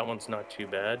said that one's not too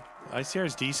bad. ICR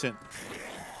is decent.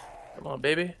 Come on,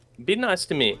 baby. Be nice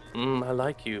to me. I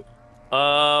like you.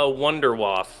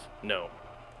 Wonderwaff. No.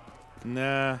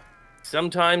 Nah.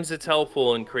 Sometimes it's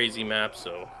helpful in crazy maps,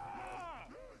 though.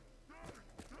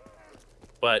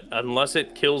 But unless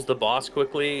it kills the boss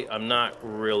quickly, I'm not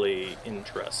really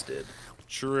interested.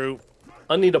 True.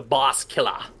 I need a boss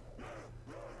killer.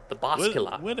 The boss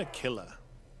killer. What a killer.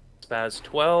 Spaz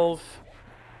 12.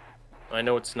 I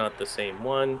know it's not the same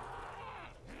one.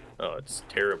 Oh, it's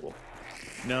terrible.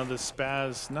 No, the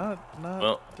Spaz, not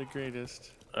well, the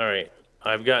greatest. All right.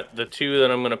 I've got the 2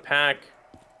 that I'm going to pack.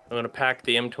 I'm going to pack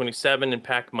the M27 and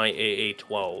pack my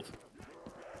AA-12.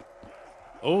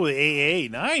 Oh, the AA.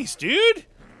 Nice, dude.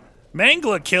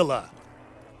 Mangla killer.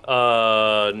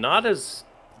 Not as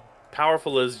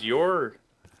powerful as your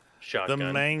shotgun. The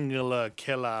Mangla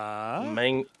killer.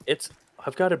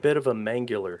 I've got a bit of a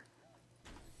mangular.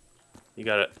 You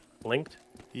got it linked?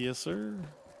 Yes, sir.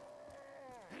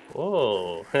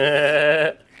 Whoa.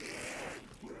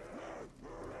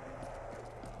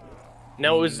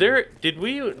 Now, do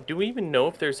we even know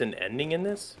if there's an ending in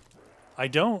this? I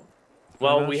don't.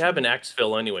 Well, we have an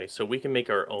exfil anyway, so we can make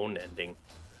our own ending.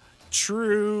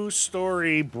 True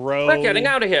story, bro. We're getting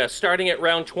out of here. Starting at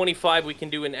round 25, we can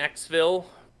do an exfil,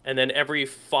 and then every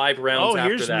 5 rounds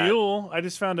after that. Oh, here's Mule. I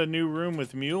just found a new room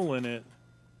with Mule in it.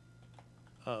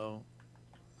 Uh-oh.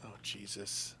 Oh,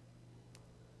 Jesus.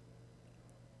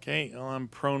 Okay, well, I'm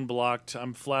prone blocked.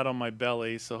 I'm flat on my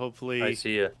belly, so hopefully... I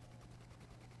see ya.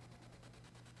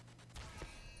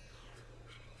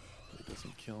 It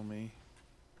doesn't kill me.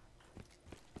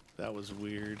 That was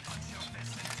weird.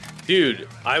 Dude,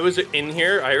 I was in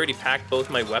here. I already packed both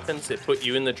my weapons. It put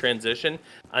you in the transition.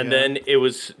 And then it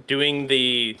was doing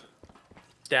the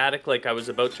static like I was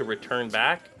about to return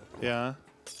back. Yeah.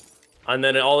 And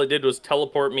then all it did was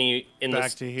teleport me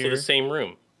back to the same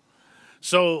room.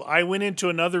 So I went into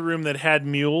another room that had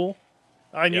Mule.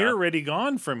 And you're already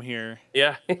gone from here.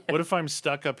 Yeah. What if I'm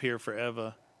stuck up here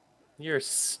forever? You're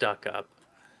stuck up.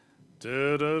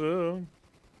 Do-do-do.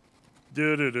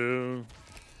 Do-do-do.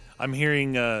 I'm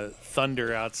hearing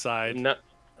thunder outside. No.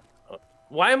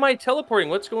 Why am I teleporting?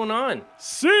 What's going on?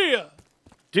 See ya!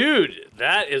 Dude,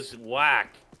 that is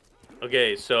whack.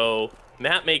 Okay, so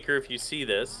map maker, if you see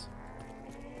this,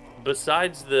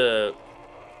 besides the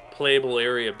playable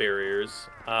area barriers,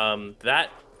 that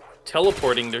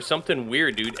teleporting, there's something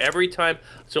weird, dude. Every time,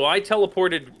 so I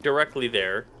teleported directly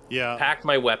there. Yeah. Packed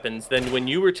my weapons. Then when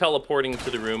you were teleporting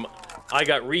to the room, I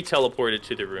got re-teleported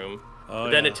to the room. Oh,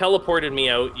 then it teleported me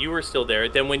out. You were still there.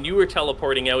 Then when you were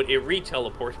teleporting out, it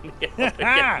re-teleported me out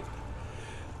again.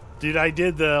 Dude, I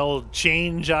did the old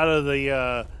change out of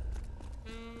the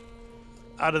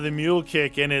mule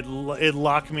kick, and it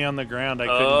locked me on the ground. I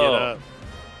couldn't get up.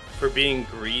 For being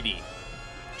greedy.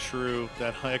 True.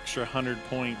 That extra 100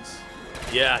 points.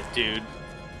 Yeah, dude.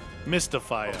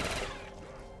 Mystifier.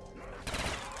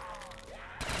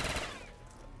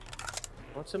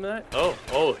 Want some of that?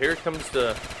 Oh, here comes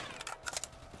the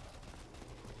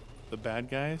bad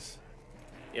guys?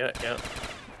 Yeah.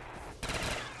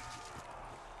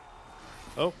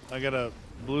 Oh, I got a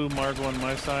blue Margo on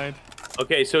my side.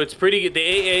 Okay, so it's pretty good. The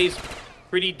AA's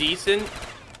pretty decent.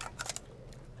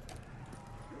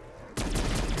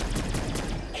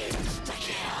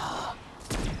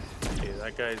 Okay,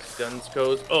 that guy's guns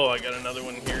goes. Oh, I got another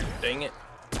one here. Dang it.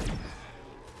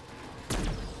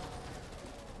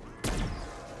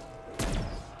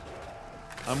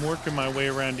 I'm working my way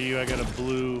around to you. I got a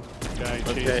blue guy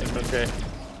chasing me. Okay.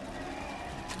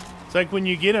 It's like when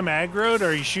you get him aggroed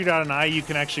or you shoot out an eye, you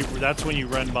can actually, that's when you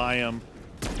run by him.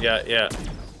 Yeah.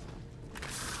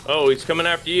 Oh, he's coming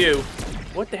after you.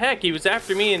 What the heck? He was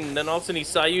after me, and then all of a sudden he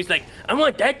saw you. He's like, I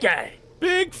want that guy.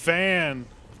 Big fan.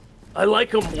 I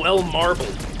like him well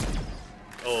marbled.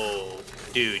 Oh,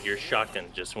 dude, your shotgun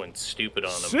just went stupid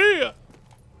on him. See ya.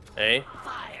 Hey?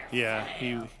 Yeah,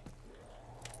 he...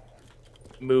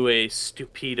 Mue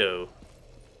stupido.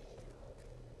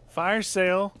 Fire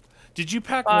sale. Did you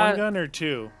pack one gun or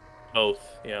two? Both,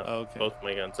 yeah. Oh, okay. Both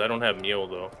my guns. I don't have mule,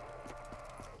 though.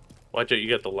 Watch out, you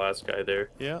got the last guy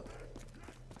there. Yeah.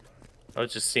 I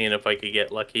was just seeing if I could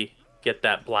get lucky. Get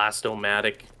that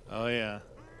blast-o-matic. Oh, yeah.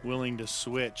 Willing to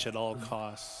switch at all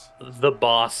costs. The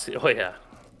boss. Oh, yeah.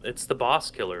 It's the boss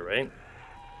killer, right?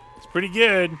 It's pretty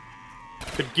good.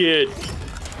 Pretty good.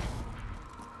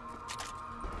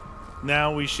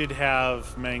 Now we should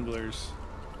have manglers.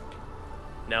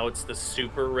 Now it's the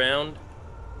super round.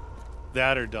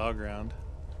 That or dog round.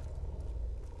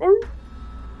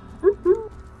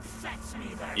 Fetch me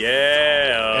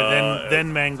Yeah. And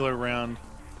then mangler round.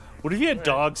 What if you had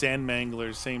dogs and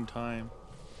manglers same time?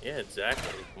 Yeah,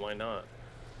 exactly. Why not?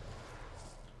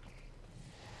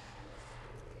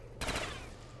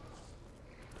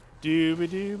 Dooba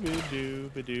dooba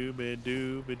dooba dooba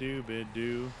dooba dooba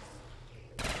doo.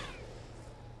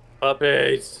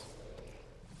 Puppies.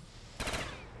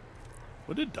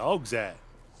 What are dogs at?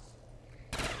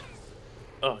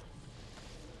 Oh.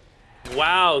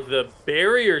 Wow, the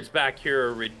barriers back here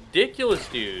are ridiculous,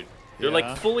 dude. They're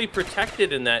like fully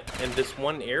protected in this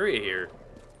one area here.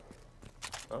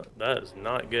 Oh, that is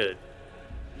not good.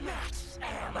 Max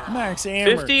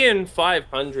Hammer. 50 and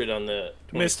 500 on the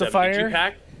 27. Mystifier? Did you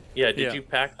pack? Yeah, did you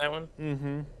pack that one?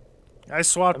 Mm-hmm. I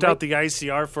swapped out the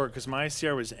ICR for it because my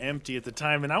ICR was empty at the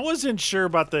time, and I wasn't sure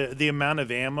about the amount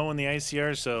of ammo in the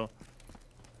ICR, so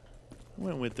I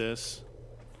went with this.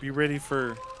 Be ready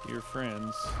for your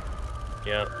friends.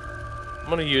 Yeah. I'm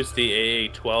going to use the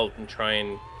AA-12 and try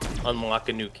and unlock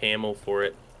a new camo for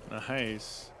it.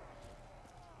 Nice.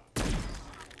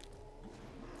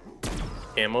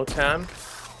 Camo time?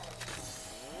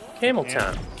 Camo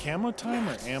time. Camo time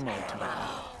or ammo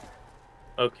time?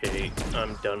 Okay,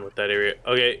 I'm done with that area.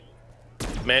 Okay.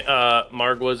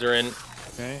 Margwas are in.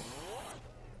 Okay.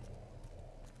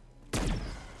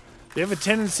 They have a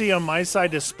tendency on my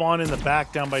side to spawn in the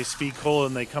back down by Speed Cola,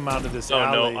 and they come out of this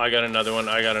alley. Oh, no, I got another one.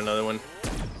 I got another one.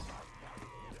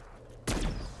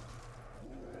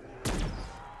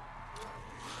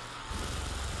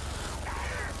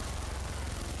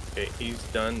 Okay, he's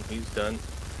done. He's done.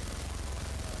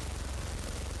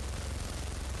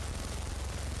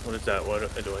 What is that?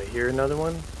 What do I hear? Another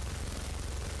one?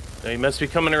 No, he must be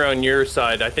coming around your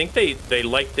side. I think they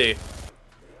like to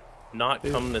not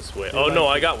come this way. Oh no,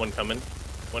 I got one coming.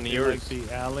 One of yours. Like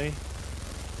the alley.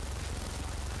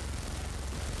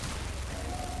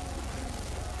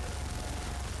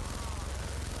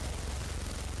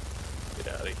 Get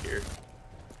out of here.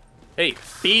 Hey,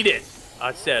 beat it!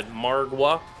 I said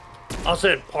Margwa. I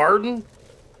said pardon?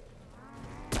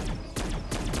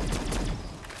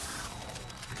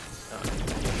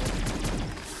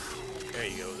 There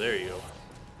you go, there you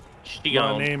go.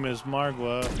 My name is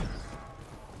Margwa.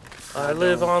 I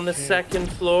live on the second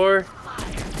floor.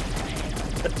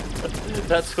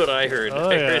 That's what I heard. Oh,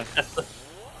 yeah.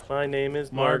 My name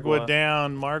is Margwa. Margwa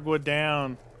down, Margwa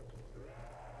down.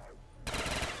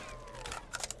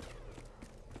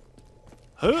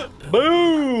 Huh.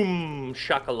 Boom!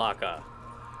 Shakalaka.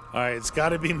 Alright, it's got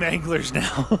to be manglers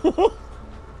now.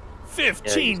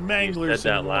 15 manglers you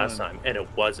said that in last one. time, and it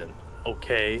wasn't.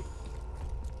 Okay.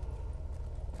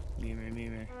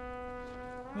 Neither.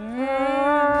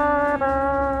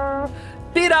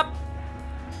 Beat up!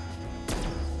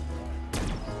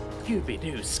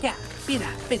 Scooby-Doo, scat, beat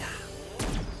up.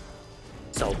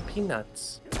 Salt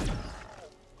peanuts.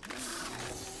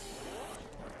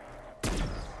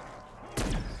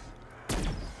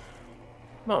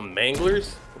 Come on,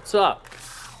 manglers. What's up?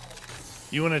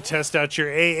 You want to test out your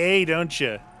AA, don't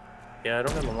you? Yeah, I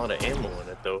don't have a lot of ammo in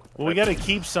it, though. Well, we got to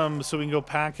keep some so we can go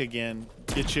pack again.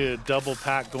 Get you a double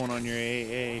pack going on your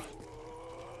AA.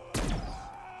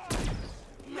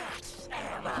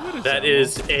 That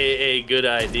is a good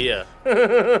idea.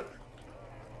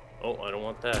 Oh, I don't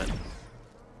want that.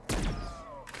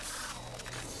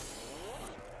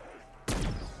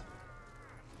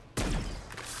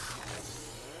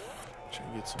 Try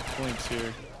to get some points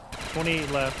here.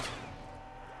 28 left.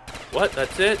 What?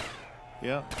 That's it?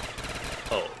 Yeah.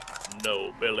 Oh,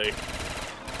 no, Billy.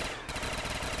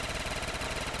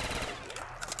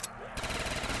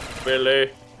 Billy.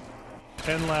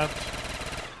 10 left.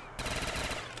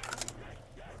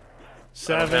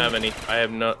 I 7. don't have any. I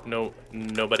have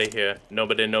nobody here.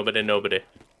 Nobody.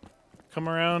 Come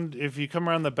around. If you come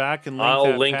around the back and link I'll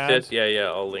that link pad. this.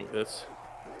 Yeah, I'll link this.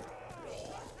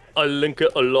 I'll link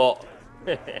it a lot.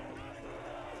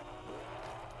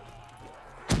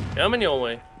 Coming your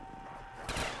way.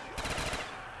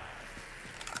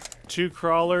 2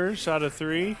 crawlers out of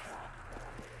 3.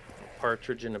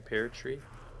 Partridge in a pear tree.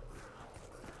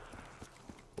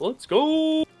 Let's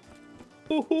go.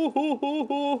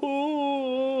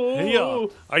 Hey,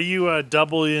 are you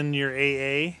doubling your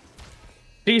AA?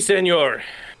 Peace, senor.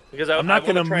 Because I'm not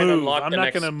going to move. I'm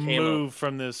not going to move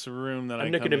from this room that I'm I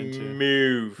not come going into. to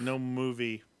move. No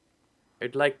movie.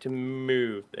 I'd like to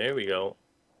move. There we go.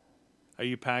 Are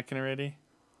you packing already?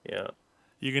 Yeah.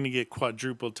 You're going to get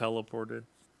quadruple teleported.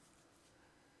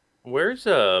 Where's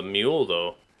a mule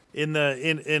though? In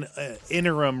the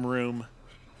interim room.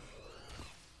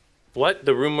 What?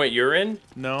 The room what you're in?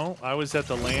 No, I was at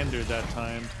the lander that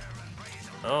time.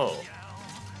 Oh.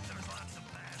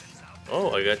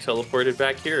 Oh, I got teleported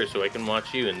back here so I can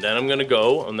watch you, and then I'm gonna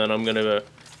go, and then I'm gonna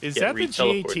Is get that the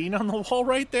re-teleported. G18 on the wall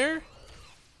right there?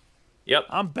 Yep,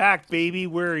 I'm back, baby.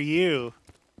 Where are you?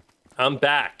 I'm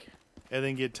back. And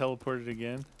then get teleported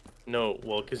again? No,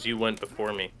 well, because you went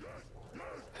before me.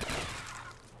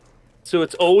 So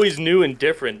it's always new and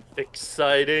different.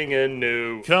 Exciting and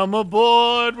new. Come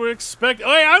aboard. We're expecting.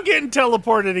 Oh, hey, I'm getting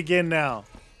teleported again now.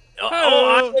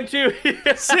 Oh, I am too.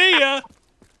 See ya.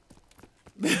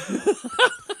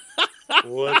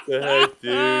 What the heck,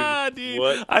 dude? Dude,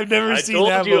 What? I've never seen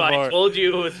that before. I told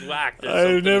you it was whacked.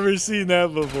 I've never seen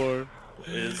that before.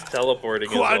 It's teleporting.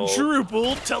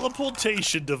 Quadruple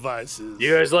teleportation devices.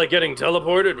 You guys like getting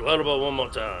teleported? What about one more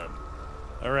time?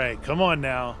 All right, come on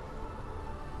now.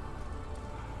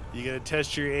 You gotta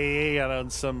test your AA out on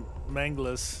some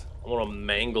manglers. I want to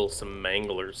mangle some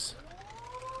manglers.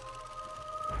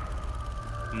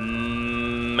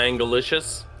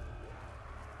 Mangalicious.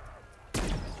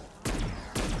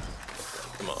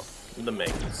 Come on, the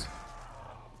mangles.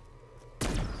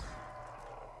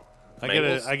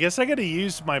 I guess I gotta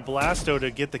use my blasto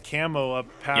to get the camo up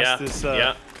past this.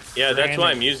 Yeah. That's granite.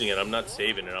 why I'm using it. I'm not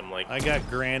saving it. I'm like. I got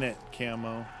granite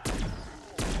camo.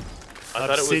 I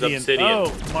thought it was obsidian. Oh,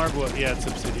 Margwart. Yeah, it's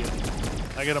obsidian.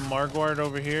 I got a Margwart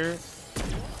over here.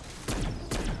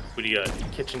 What do you got?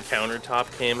 Kitchen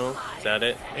countertop camo? Is that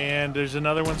it? And there's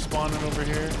another one spawning over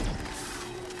here.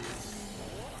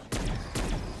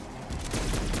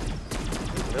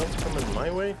 Anything else coming my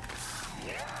way?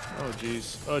 Oh,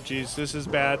 jeez. Oh, jeez. This is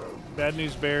bad. Bad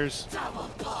news bears.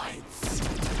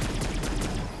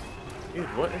 Dude,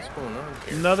 what is going on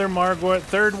here? Another Margwart.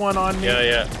 Third one on me.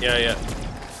 Yeah.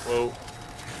 Whoa.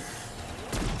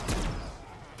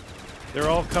 They're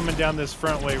all coming down this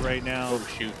front way right now. Oh,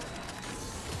 shoot.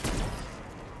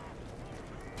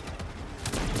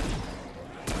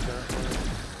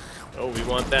 Oh, we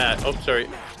want that. Oh, sorry.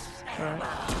 All right.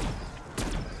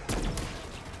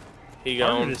 He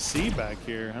Harder gone. to see back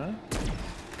here, huh?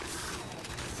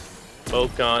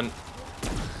 Both gone.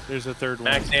 There's a third one.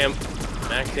 Max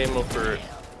ammo for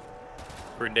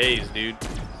days, dude.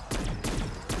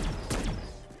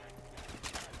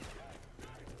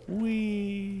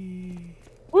 Wee.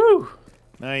 Woo!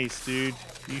 Nice, dude.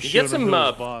 You get some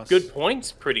boss. good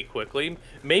points pretty quickly.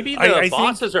 Maybe the I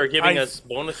bosses think are giving us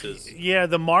bonuses. Yeah,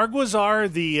 the Margwas are,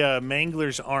 the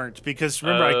Manglers aren't. Because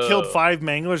remember, I killed 5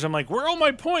 Manglers. I'm like, where are all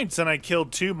my points? And I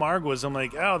killed 2 Margwas. I'm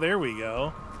like, oh, there we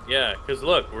go. Yeah, because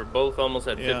look, we're both almost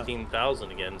at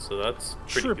 15,000 again, so that's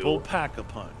pretty Triple cool.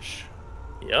 Pack-a-Punch.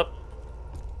 Yep.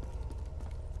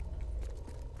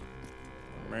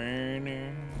 Boom,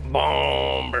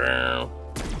 boom.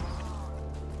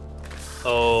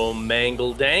 Oh,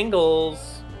 mangle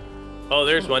dangles. Oh,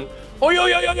 there's one. Oh, yo.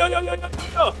 Yeah,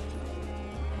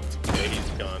 he's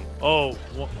gone. Oh,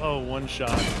 one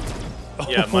shot.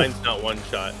 Yeah, mine's not one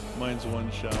shot. Mine's one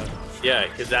shot. Yeah,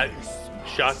 because that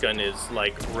shotgun is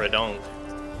like redonk.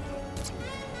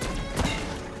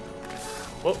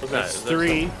 What was that? That's Is that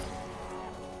 3. something?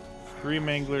 3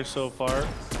 Manglers so far.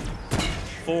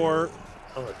 4.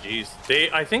 Oh, jeez.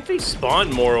 I think they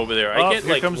spawn more over there. Oh, I get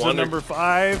here like comes one the number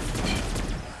 5.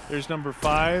 There's number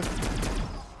 5.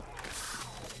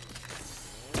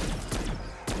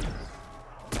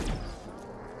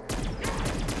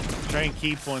 Try and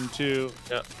keep one too.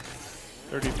 Yep.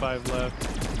 35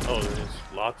 left. Oh, there's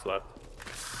lots left.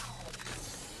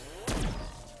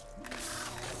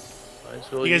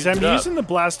 Because I'm using the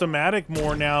Blastomatic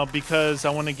more now because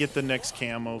I want to get the next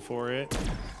camo for it.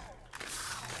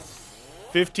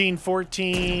 15,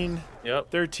 14,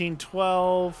 Yep. 13,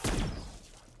 12,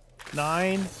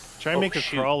 9. Try and make a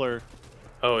crawler.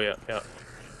 Oh, yeah.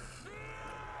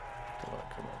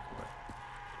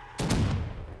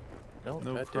 Come on.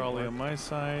 No crawler on my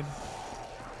side.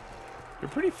 They're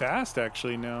pretty fast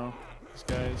actually now, these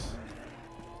guys.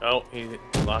 Oh, he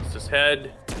lost his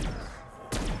head.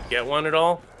 Get one at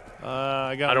all?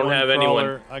 I got. I don't one have crawler.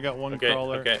 anyone. I got one Okay,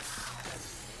 crawler. okay.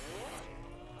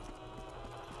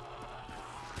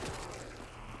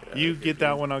 You get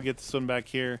that one. I'll get this one back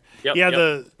here. Yep, yeah,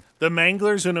 yep. the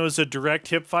Manglers, when it was a direct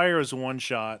hip fire, it was one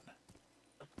shot.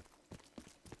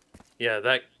 Yeah,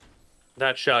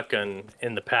 that shotgun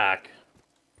in the pack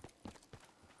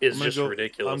is just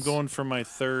ridiculous. I'm going for my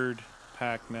 3rd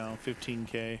pack now,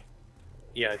 15K.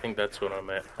 Yeah, I think that's what I'm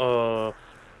at.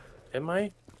 Am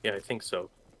I? Yeah, I think so.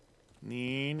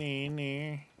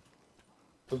 Nee.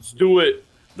 Let's do it.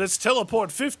 Let's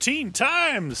teleport 15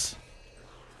 times.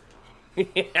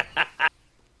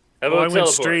 How Oh, about I went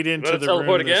teleport? straight You into wanna the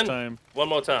teleport room again? this time. One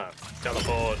more time.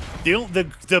 Teleport.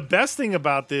 The best thing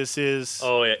about this is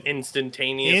Oh yeah,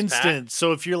 instantaneous. instant. Pack.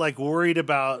 So if you're like worried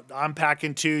about I'm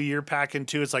packing 2, you're packing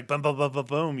 2, it's like boom, boom, boom, boom,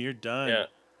 boom, you're done. Yeah.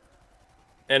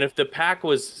 And if the pack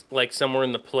was like somewhere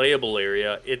in the playable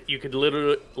area, you could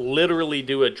literally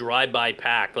do a drive-by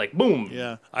pack, like boom.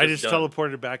 Yeah, I just done.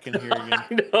 teleported back in here again. I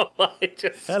know.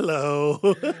 Hello.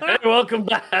 Hey, welcome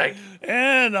back.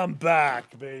 And I'm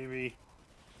back, baby.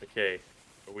 Okay,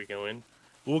 are we going?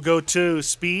 We'll go to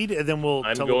speed, and then we'll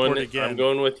teleport again. I'm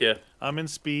going with you. I'm in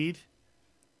speed.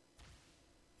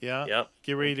 Yeah. Yep.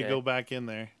 Get ready to go back in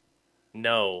there.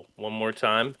 No, one more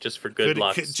time, just for good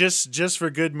luck. Just for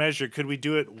good measure, could we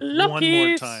do it Luckies. one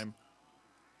more time?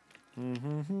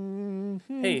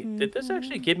 Hey, did this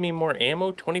actually give me more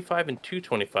ammo? 25 and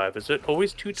 225. Is it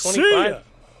always See 225?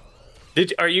 ya.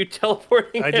 Are you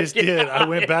teleporting? I just did. I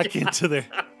went back into there.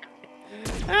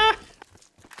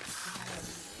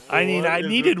 I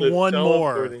needed one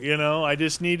more. You know, I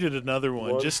just needed another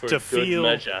one just to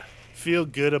feel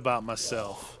good about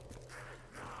myself.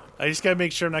 I just gotta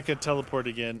make sure I'm not gonna teleport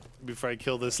again before I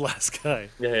kill this last guy.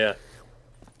 Yeah.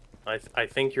 I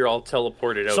think you're all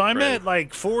teleported out. So I'm at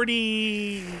like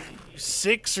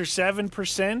 46 or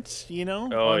 7%. You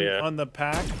know, on the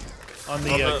pack, on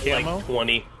the camo.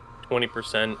 Like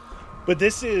 20%. But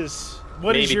this is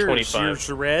what maybe is yours? 25. Yours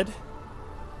red.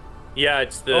 Yeah,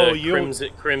 it's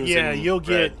the crimson. Yeah, you'll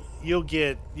red.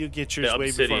 get yours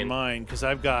way before mine because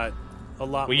I've got a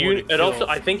lot more. To kill. Also,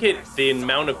 I think the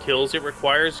amount of kills it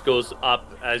requires goes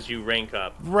up as you rank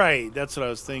up. Right, that's what I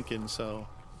was thinking. So,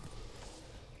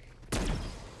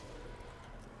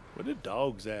 where the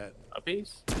dogs at?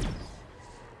 Puppies.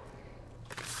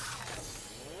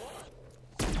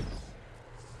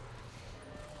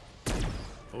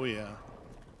 Oh yeah.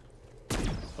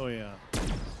 Oh yeah.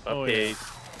 Oh yeah.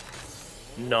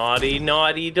 Naughty,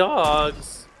 naughty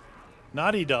dogs.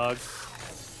 Naughty dog.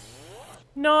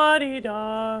 Naughty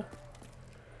dog.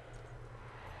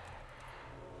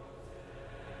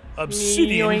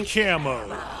 Obsidian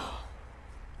camo.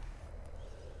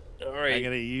 All right. I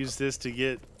gotta use this to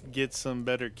get some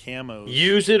better camos.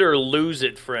 Use it or lose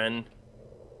it, friend.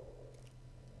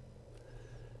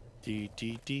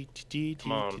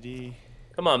 Come on.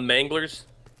 Come on, manglers.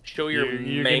 Show your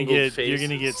mangled face. You're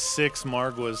gonna get 6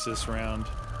 Margwas this round.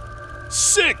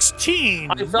 16.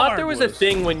 I thought there was a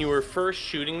thing when you were first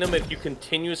shooting them. If you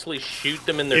continuously shoot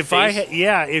them in their face.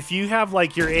 If you have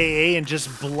like your AA and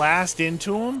just blast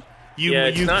into them,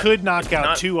 you could knock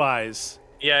out 2 eyes.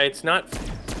 Yeah, it's not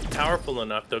powerful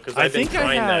enough though, because I've been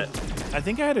trying that. I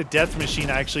think I had a death machine.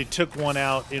 I actually took one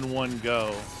out in one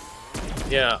go.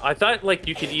 Yeah, I thought like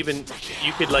you could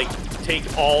like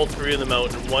take all 3 of them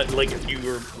out in one, like if you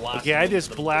were blasting. Okay, I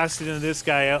just blasted into this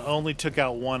guy. I only took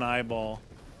out 1 eyeball.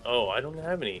 Oh, I don't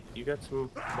have any. You got some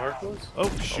Margwas? Oh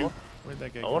shoot! Where'd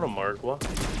that guy go? I want a Margwa.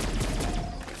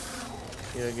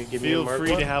 Yeah, give Feel me a Margwa?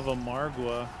 free to have a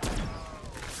Margwa.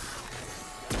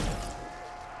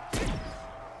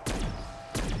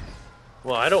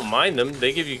 Well, I don't mind them.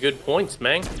 They give you good points,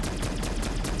 man.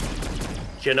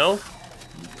 You know?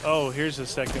 Oh, here's a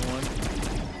second one.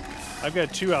 I've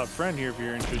got 2 out front here if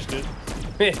you're interested.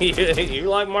 You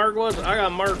like Margwas? I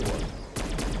got Margwas.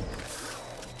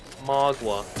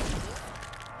 Magua.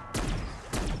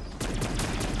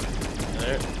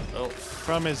 There. Oh.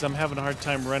 Problem is, I'm having a hard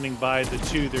time running by the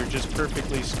 2. They're just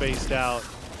perfectly spaced out.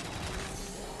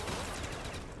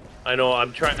 I know.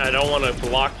 I'm trying. I don't want to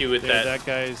block you with that. That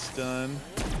guy's done.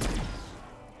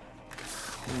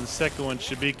 And the second one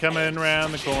should be coming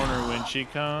around the corner when she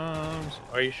comes.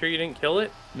 Are you sure you didn't kill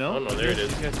it? No. Oh no, there it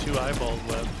is. He's got 2 eyeballs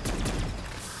left.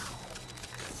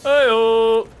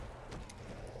 Hey-oh.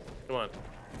 Come on.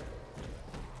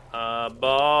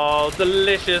 Ball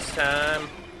delicious time.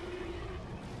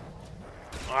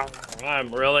 Oh,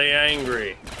 I'm really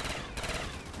angry.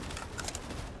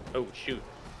 Oh shoot.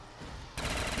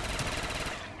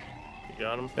 You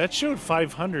got him? That showed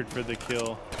 500 for the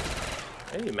kill.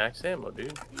 Hey, max ammo,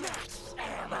 dude.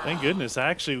 Thank goodness. I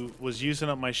actually was using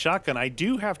up my shotgun. I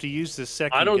do have to use this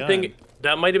second gun. I don't think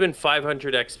that might have been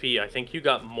 500 XP. I think you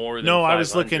got more than 500. No, I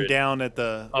was looking down at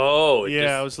the... Oh.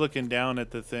 Yeah, I was looking down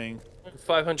at the thing.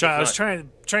 500. I was trying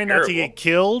not to get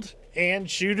killed and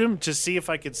shoot him to see if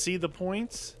I could see the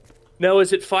points. Now,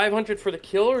 is it 500 for the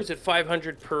kill or is it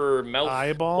 500 per mouth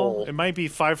eyeball? hole? It might be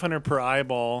 500 per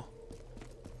eyeball.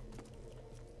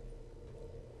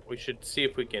 We should see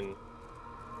if we can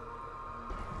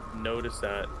notice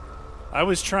that. I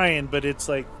was trying, but it's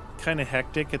like kind of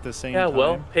hectic at the same time. Yeah,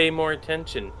 well, pay more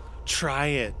attention. Try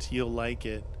it. You'll like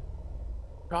it.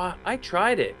 I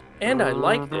tried it, and I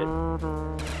liked it.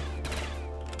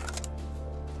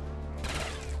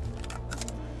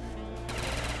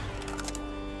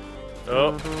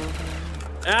 Oh.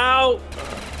 Ow!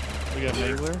 We got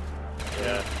Mangler.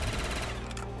 Yeah.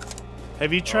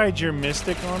 Have you tried your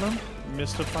Mystic on him?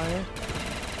 Mystifier?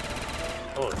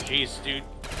 Oh, jeez, dude.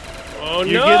 Oh,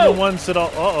 You're no! getting the ones that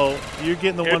all. You're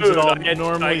getting the ones that all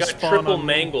normally I got spawn triple on me.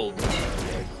 mangled.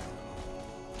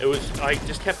 It was. I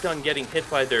just kept on getting hit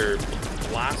by their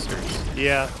blasters.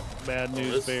 Yeah, bad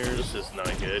news This bears. is not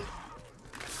good.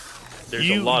 There's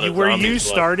a lot of where zombies you left.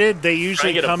 started, they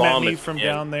usually get a come at bomb me at from the end.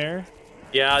 down there.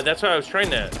 Yeah, that's why I was trying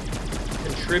to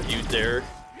contribute there,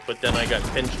 but then I got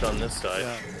pinched on this side.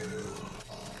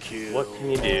 Yeah. What can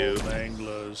you do?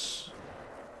 Manglers.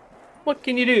 What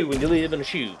can you do when you live in a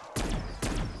shoe?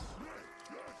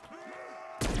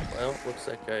 Well, looks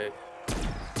like I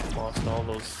lost all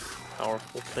those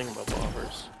powerful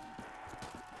thingamabobbers.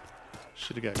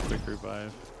 Should have got quick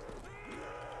revive.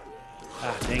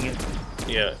 Ah, dang it.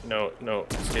 Yeah, no,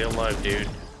 stay alive, dude.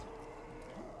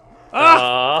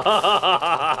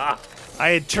 Ah! I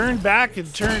had turned back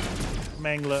and turned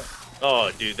Mangler.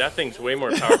 Oh, dude, that thing's way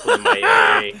more powerful than my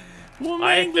AA. Well,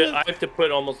 I Mangler. have to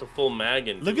put almost a full mag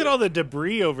in. Look at all the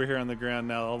debris over here on the ground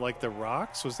now. All, like the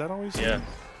rocks. Was that always? Yeah. Here?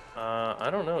 I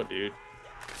don't know, dude.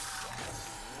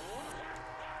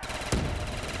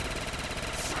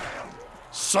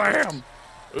 Sam.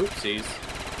 Oopsies.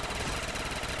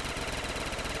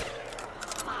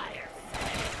 Fire.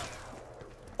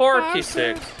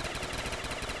 46.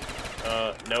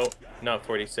 No, not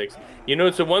 46. You know,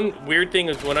 it's the one weird thing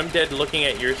is when I'm dead looking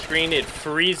at your screen, it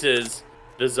freezes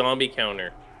the zombie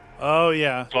counter. Oh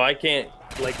yeah. So I can't,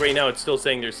 like right now, it's still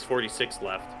saying there's 46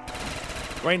 left.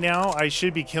 Right now, I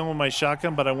should be killing my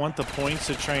shotgun, but I want the points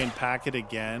to try and pack it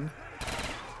again.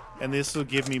 And this will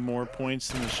give me more points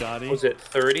than the shotty. Was it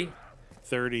 30?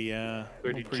 30, yeah.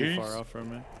 30 I'm pretty Gs. far off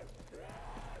from it.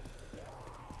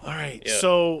 All right, Yeah.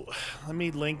 so let me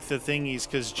link the thingies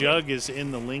because Jug is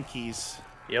in the linkies.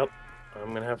 Yep.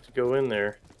 I'm gonna have to go in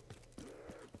there.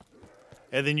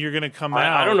 And then you're gonna come out.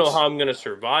 I don't know how I'm gonna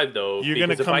survive though. You're gonna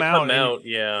because come if I out come and- out,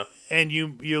 yeah. And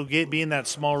you'll be in that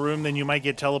small room. Then you might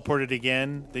get teleported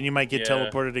again. Then you might get Yeah,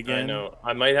 teleported again. I know.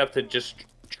 I might have to just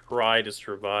try to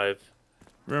survive.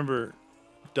 Remember,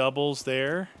 doubles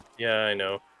there. Yeah, I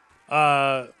know.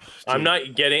 Dude, I'm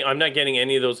not getting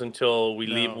any of those until we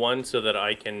No. leave one, so that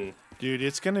I can. Dude,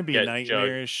 it's gonna be Get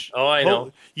nightmarish. Oh, I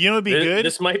know. You know, it'd be good.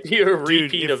 This might be a Dude,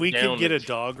 repeat if of we could get a Downage.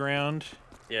 dog round,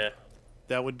 Yeah,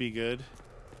 that would be good.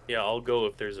 yeah. I'll go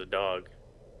if there's a dog.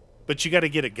 But you got to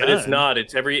get a gun. But it's not.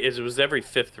 It was every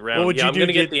 5th round. What would yeah, you I'm do?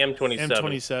 gonna get the M27.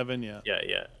 M27, yeah.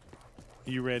 Yeah.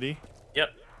 You ready? Yep.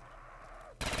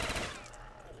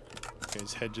 Okay,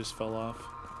 his head just fell off.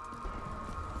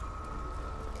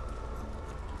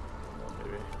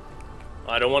 Maybe.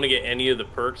 I don't want to get any of the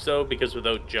perks though, because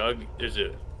without Jug, there's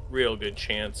a real good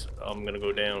chance I'm gonna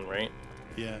go down. Right?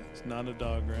 Yeah, it's not a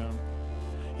dog round.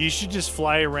 You should just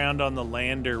fly around on the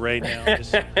lander right now,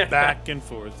 just back and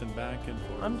forth and back and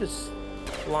forth. I'm just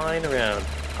flying around.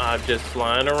 I'm just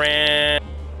flying around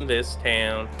this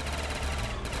town.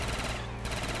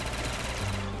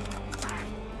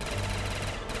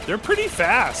 They're pretty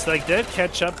fast. Like, they'd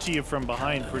catch up to you from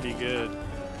behind pretty good.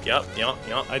 Yep.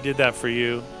 I did that for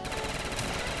you.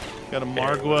 Got a Okay,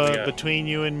 what do we Margwa got? between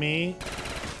you and me.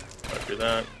 After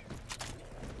that.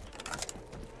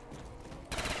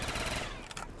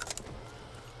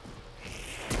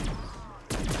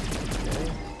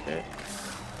 Okay.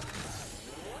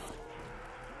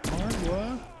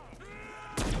 Margwa.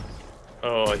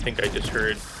 Oh, I think I just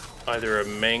heard either a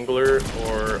Mangler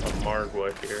or a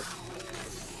Margwa here.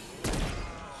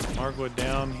 Margwa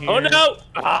down here. Oh no!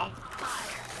 Ah!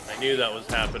 I knew that was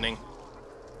happening.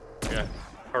 Got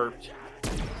harped.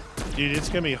 Dude, it's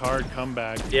going to be hard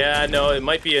comeback. Yeah, no, it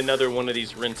might be another one of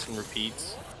these rinse and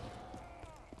repeats.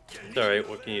 It's alright,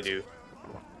 what can you do?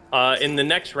 In the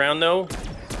next round, though,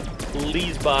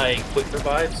 please buy quick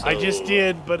revive. So... I just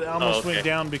did, but I almost okay. went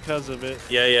down because of it.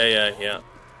 Yeah.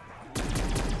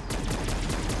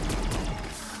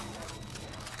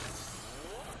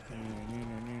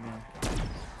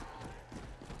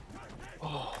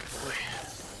 Oh, boy.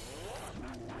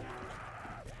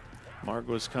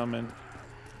 Margwa's coming.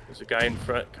 There's a guy in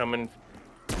front coming.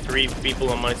 3 people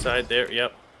on my side there.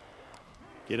 Yep.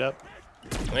 Get up.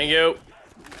 Thank you.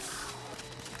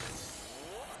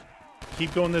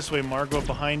 Keep going this way. Margwa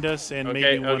behind us, and Okay,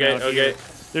 maybe one out here. okay.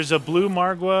 There's a blue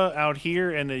Margwa out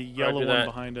here and a yellow Roger one that.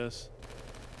 behind us.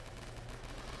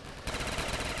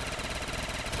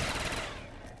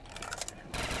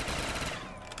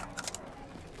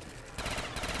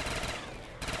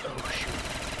 Oh, shoot.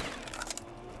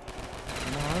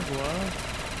 Margwa.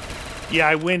 Yeah,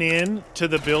 I went in to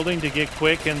the building to get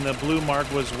quick, and the blue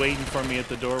mark was waiting for me at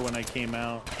the door when I came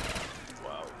out.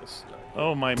 Wow, this is not good.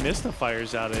 Oh, my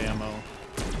Mystifier's out of ammo.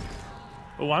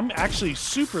 Oh, I'm actually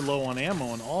super low on ammo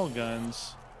on all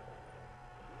guns.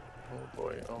 Oh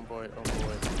boy, oh boy, oh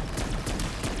boy.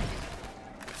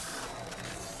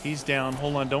 He's down.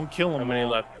 Hold on, don't kill him. How many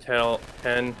left?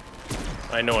 10.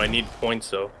 I know, I need points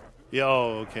though. Yeah,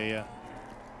 oh, okay, yeah.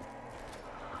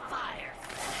 Fire.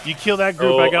 You kill that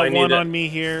group. Oh, I got I need one it. on me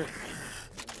here.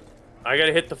 I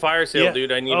gotta hit the fire sale,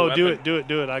 dude. I need a do weapon. it, do it,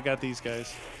 do it. I got these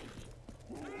guys.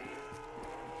 Come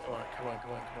on, come on,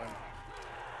 come on, come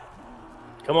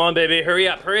on. Come on, baby. Hurry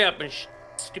up, and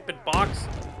stupid box.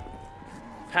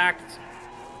 Packed.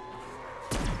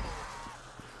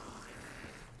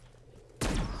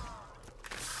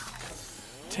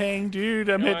 Dang, dude,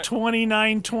 I'm at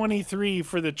 29-23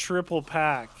 for the triple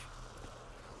pack.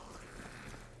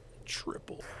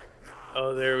 Triple.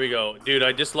 Oh, there we go. Dude,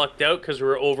 I just lucked out because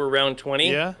we're over round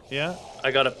 20. Yeah, yeah.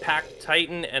 I got a packed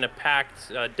Titan and a packed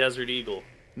Desert Eagle.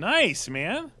 Nice,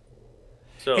 man.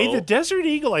 So, Hey, the Desert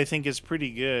Eagle, I think, is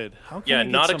pretty good. How can yeah, I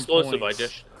get not some explosive.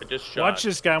 points? I just shot. Watch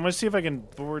this guy. I'm gonna see if I can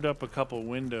board up a couple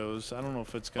windows. I don't know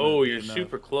if it's gonna. Oh, be you're enough.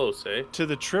 super close, eh? To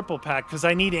the triple pack because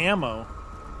I need ammo.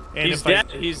 And He's if dead.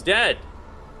 He's dead.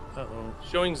 Uh-oh.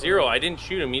 Showing 0. I didn't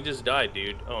shoot him. He just died,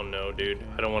 dude. Oh no, dude. Okay.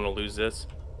 I don't want to lose this.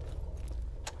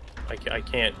 I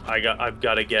can't. I've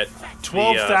got to get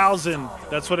 12,000.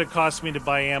 That's what it cost me to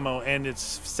buy ammo, and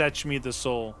it's fetched me the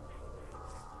soul.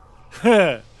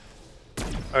 All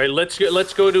right, let's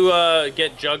go to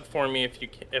get Jug for me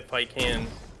if I can.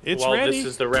 It's while ready. This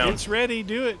is the round. It's ready.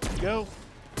 Do it. Go.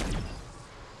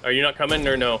 Are you not coming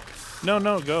or no?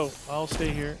 No, go. I'll stay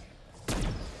here.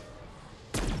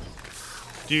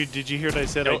 Dude, did you hear what I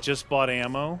said? I Nope. just bought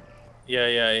ammo, Yeah.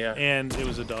 and it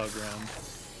was a dog round.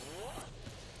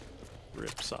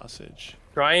 Rip sausage.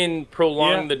 Try and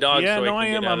prolong the dog. Yeah, so no, I I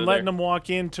can am. get out I'm of letting there. them walk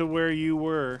into where you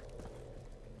were.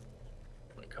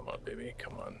 Come on, baby.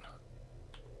 Come on.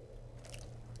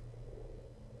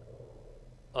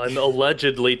 I'm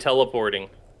allegedly teleporting.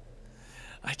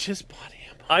 I just bought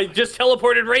I just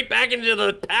teleported right back into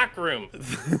the pack room.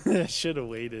 ammo. I should have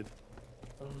waited.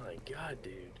 Oh my god,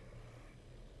 dude.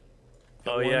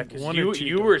 Oh One- yeah, because one or two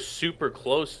you dogs. were super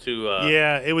close to.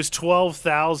 Yeah, it was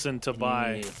 12,000 to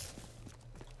buy.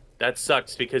 That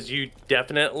sucks because you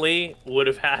definitely would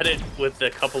have had it with a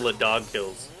couple of dog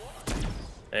kills.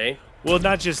 Hey? Well,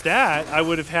 not just that. I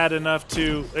would have had enough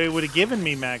to. It would have given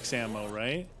me max ammo,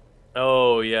 right?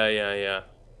 Oh, yeah.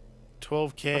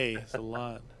 12K is a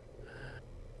lot.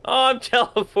 Oh, I'm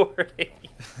teleporting.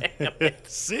 Damn it.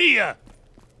 See ya.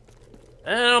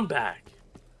 And I'm back.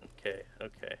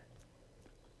 Okay.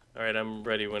 All right, I'm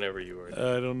ready whenever you are.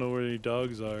 I don't know where any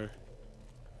dogs are.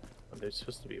 Oh, there's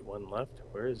supposed to be one left.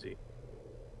 Where is he?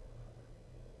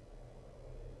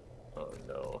 Oh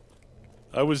no.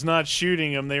 I was not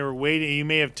shooting them. They were waiting. He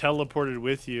may have teleported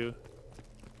with you.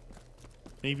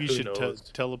 Maybe you Who should knows?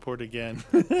 teleport again.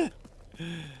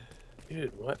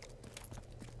 Dude, what?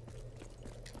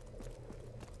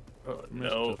 Oh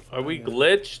Missed no. the Are we fire.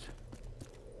 glitched?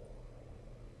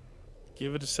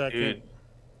 Give it a second. Dude.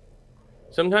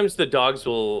 Sometimes the dogs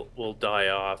will die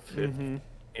off. If, Mhm.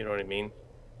 you know what I mean?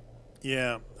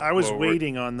 Yeah, I was Well, we're-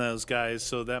 waiting on those guys,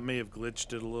 so that may have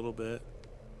glitched it a little bit.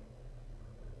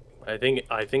 I think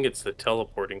it's the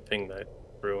teleporting thing that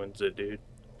ruins it, dude.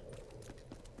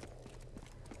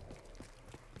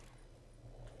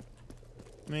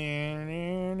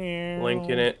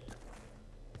 Linking it.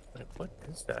 Like, what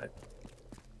is that?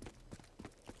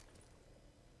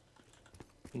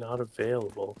 Not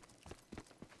available.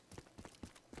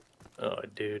 Oh,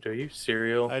 dude, are you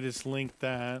serial? I just linked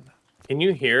that. Can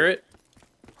you hear it?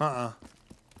 Uh-uh.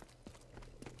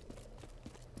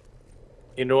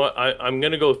 You know what? I'm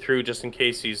gonna go through just in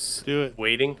case he's Do it.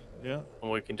 waiting, Yeah.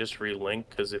 and we can just relink.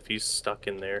 Because if he's stuck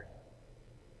in there,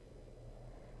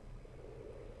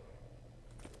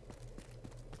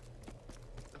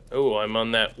 oh, I'm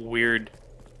on that weird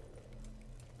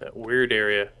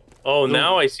area. Oh,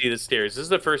 now I see the stairs. This is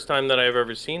the first time that I've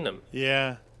ever seen them.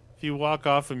 Yeah. If you walk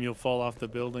off them, you'll fall off the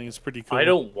building. It's pretty cool. I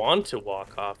don't want to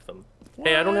walk off them.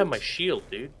 Hey, I don't have my What? shield,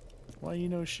 dude. Why you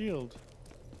no shield?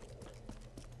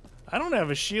 I don't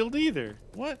have a shield either.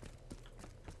 What?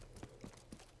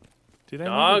 Did I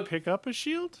never Dog. pick up a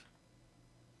shield?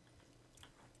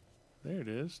 There it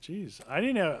is. Jeez. I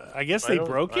didn't have... I guess they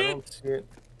broke I it? don't see it.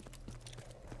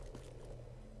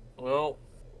 Well,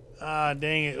 Ah,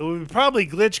 dang it. It would probably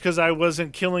glitch because I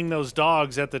wasn't killing those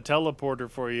dogs at the teleporter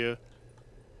for you.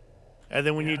 And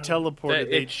then when you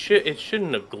teleported, they... it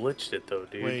shouldn't have glitched it though,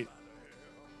 dude. Wait.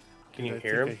 Can you I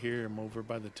hear think him? I hear him over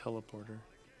by the teleporter.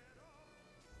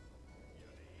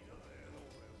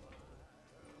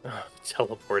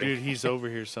 Teleporting. Dude, he's over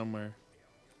here somewhere.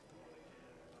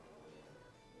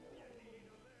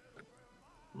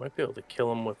 Might be able to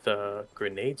kill him with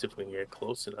grenades if we can get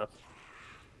close enough.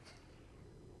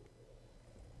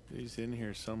 He's in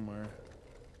here somewhere.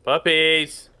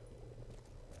 Puppies!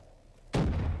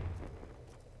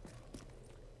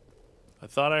 I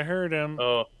thought I heard him.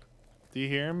 Oh, Do you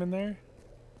hear him in there?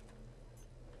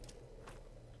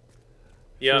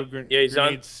 yeah. Throw Yeah, he's on.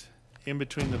 grenades in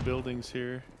between the buildings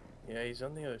here. Yeah, he's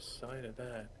on the other side of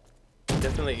that.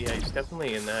 Definitely, yeah, he's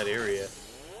definitely in that area.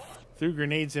 Threw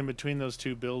grenades in between those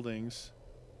two buildings.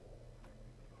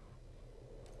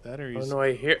 That or Oh he's... no,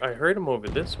 I heard him over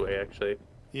this way actually.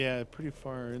 Yeah, pretty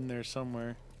far in there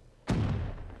somewhere.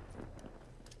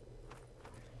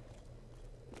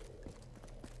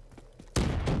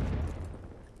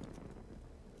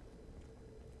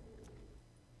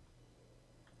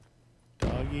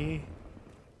 Doggy.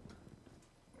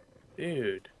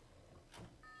 Dude.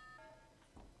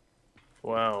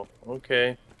 Wow.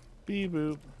 Okay. Beep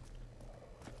boop.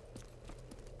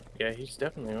 Yeah, he's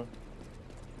definitely on.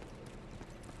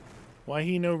 Why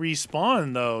he no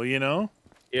respawn though, you know?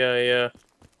 Yeah, yeah.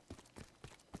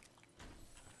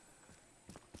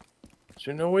 Is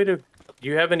there no way to... Do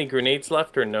you have any grenades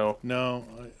left or no? No.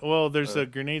 Well, there's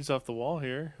grenades off the wall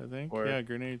here, I think. Where? Yeah,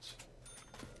 grenades.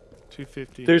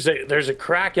 250. There's a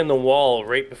crack in the wall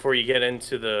right before you get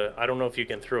into the... I don't know if you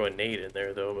can throw a nade in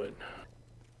there though, but...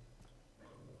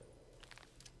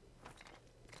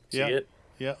 See Yeah. it?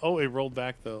 Yeah. Oh, it rolled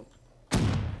back though.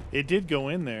 It did go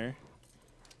in there.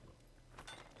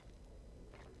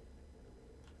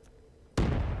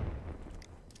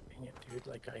 Dang it, dude.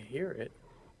 Like, I hear it.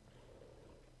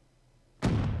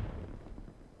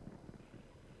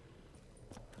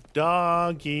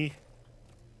 Doggy.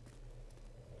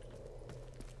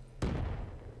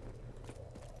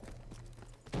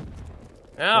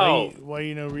 Ow! Why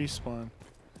you no respawn?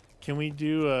 Can we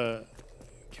do the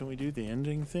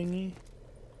ending thingy?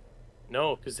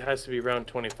 No, because it has to be round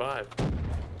 25.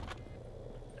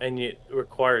 And it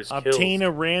requires kills. Obtain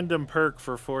a random perk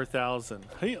for 4,000.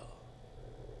 Hey.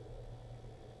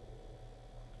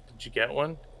 Did you get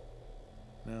one?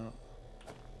 No.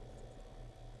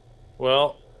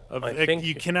 Well, I think...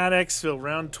 You cannot exfil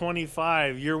round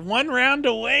 25. You're one round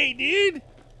away, dude.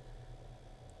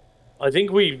 I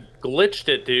think we glitched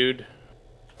it, dude.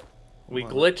 We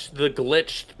glitched the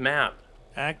glitched map.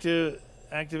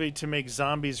 Activate to make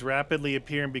zombies rapidly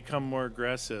appear and become more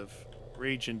aggressive.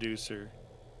 Rage inducer.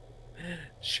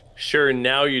 Sure,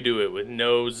 now you do it with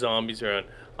no zombies around.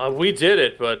 We did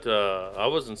it, but I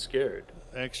wasn't scared.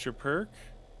 Extra perk.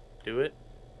 Do it.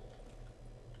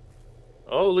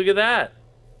 Oh, look at that.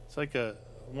 It's like a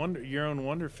your own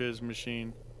Wonder Fizz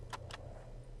machine.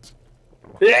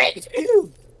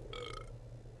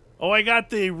 Oh, I got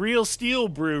the real steel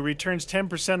brew. Returns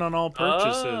 10% on all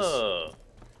purchases. Oh.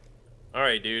 All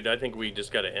right, dude. I think we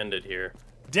just got to end it here.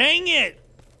 Dang it!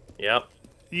 Yep.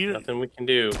 Nothing we can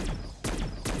do.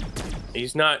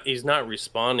 He's not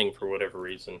responding for whatever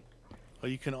reason. Oh,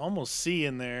 you can almost see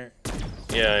in there.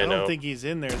 Yeah, I know. I don't think he's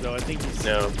in there though. I think he's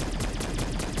No.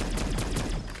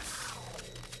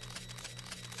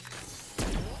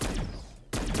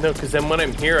 No, because then when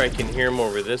I'm here, I can hear him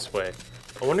over this way.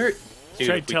 I wonder... Dude,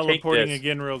 try if we teleporting take this,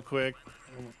 again real quick.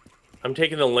 I'm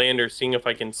taking the lander, seeing if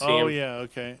I can see him. Oh yeah,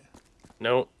 okay.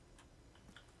 No.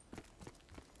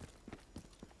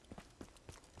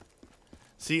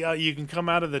 See, you can come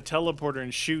out of the teleporter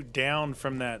and shoot down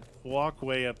from that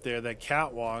walkway up there, that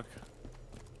catwalk.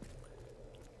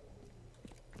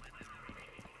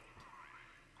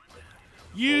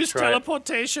 Use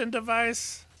teleportation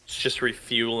device. It's just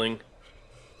refueling.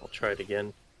 I'll try it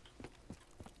again.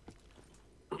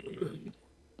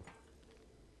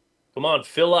 Come on,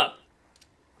 fill up.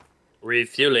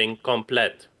 Refueling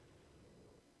complete.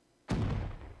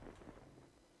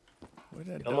 Where'd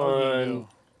that Come doggy on. go?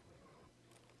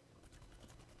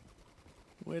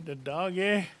 Where'd the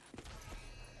doggy?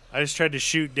 I just tried to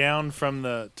shoot down from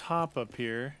the top up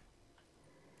here.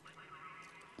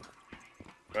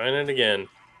 Trying it again.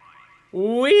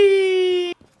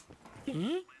 Whee! Hmm?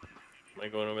 Am I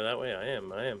going over that way? I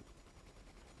am.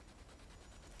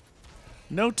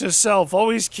 Note to self,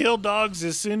 always kill dogs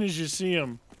as soon as you see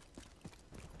them.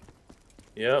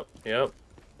 Yep.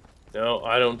 No,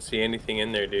 I don't see anything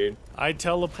in there, dude. I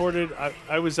teleported,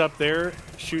 I was up there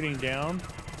shooting down.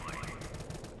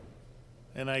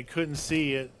 And I couldn't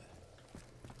see it.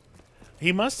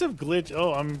 He must have glitched.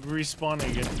 Oh, I'm respawning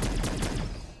again.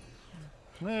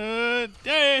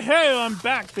 Hey, I'm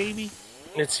back, baby.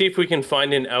 Let's see if we can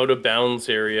find an out of bounds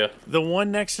area. The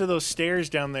one next to those stairs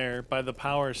down there by the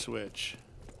power switch.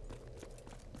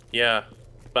 Yeah,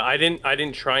 but I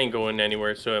didn't try and go in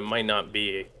anywhere, so it might not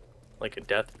be like a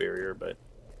death barrier, but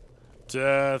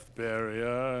Death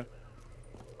barrier.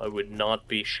 I would not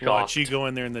be shocked. Watch you go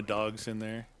in there and the dog's in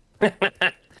there.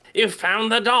 You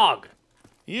found the dog.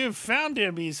 You found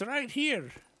him. He's right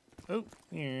here. Oh.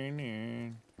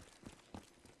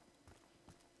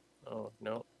 Oh,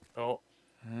 no. Oh.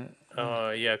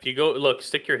 Yeah, if you go, look,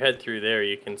 stick your head through there,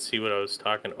 you can see what I was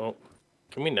talking. Oh,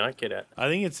 can we not get at? I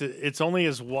think it's only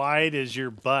as wide as your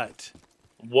butt.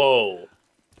 Whoa.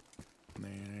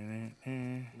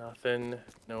 Nothing.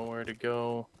 Nowhere to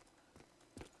go.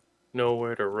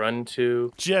 Nowhere to run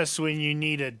to. Just when you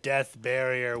need a death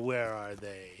barrier, where are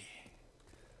they?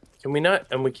 Can we not?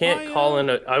 And we can't call in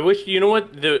a. I wish, you know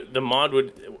what the mod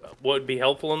would. What would be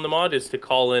helpful in the mod is to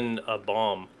call in a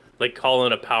bomb. Like call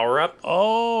in a power up.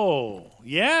 Oh,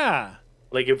 yeah.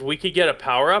 Like if we could get a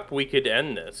power up, we could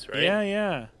end this, right? Yeah,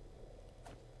 yeah.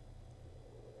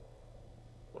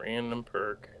 Random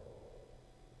perk.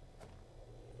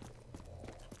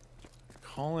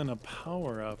 Call in a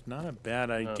power up. Not a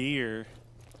bad idea.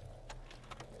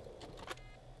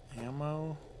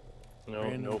 Ammo. No,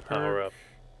 Random no perk. power up.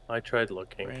 I tried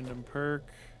looking. Random perk.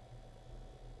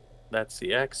 That's the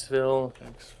exfil.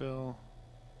 Exfil.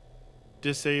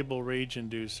 Disable rage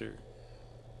inducer.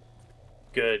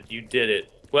 Good, you did it.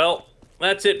 Well,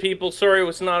 that's it, people. Sorry it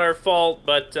was not our fault,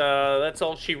 but that's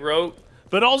all she wrote.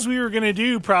 But all we were going to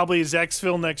do probably is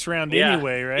exfil next round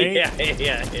anyway, right? Yeah,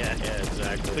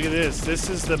 exactly. Look at this. This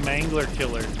is the Mangler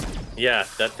killer. Yeah,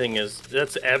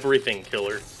 that's everything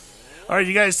killer. All right,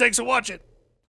 you guys, thanks for watching.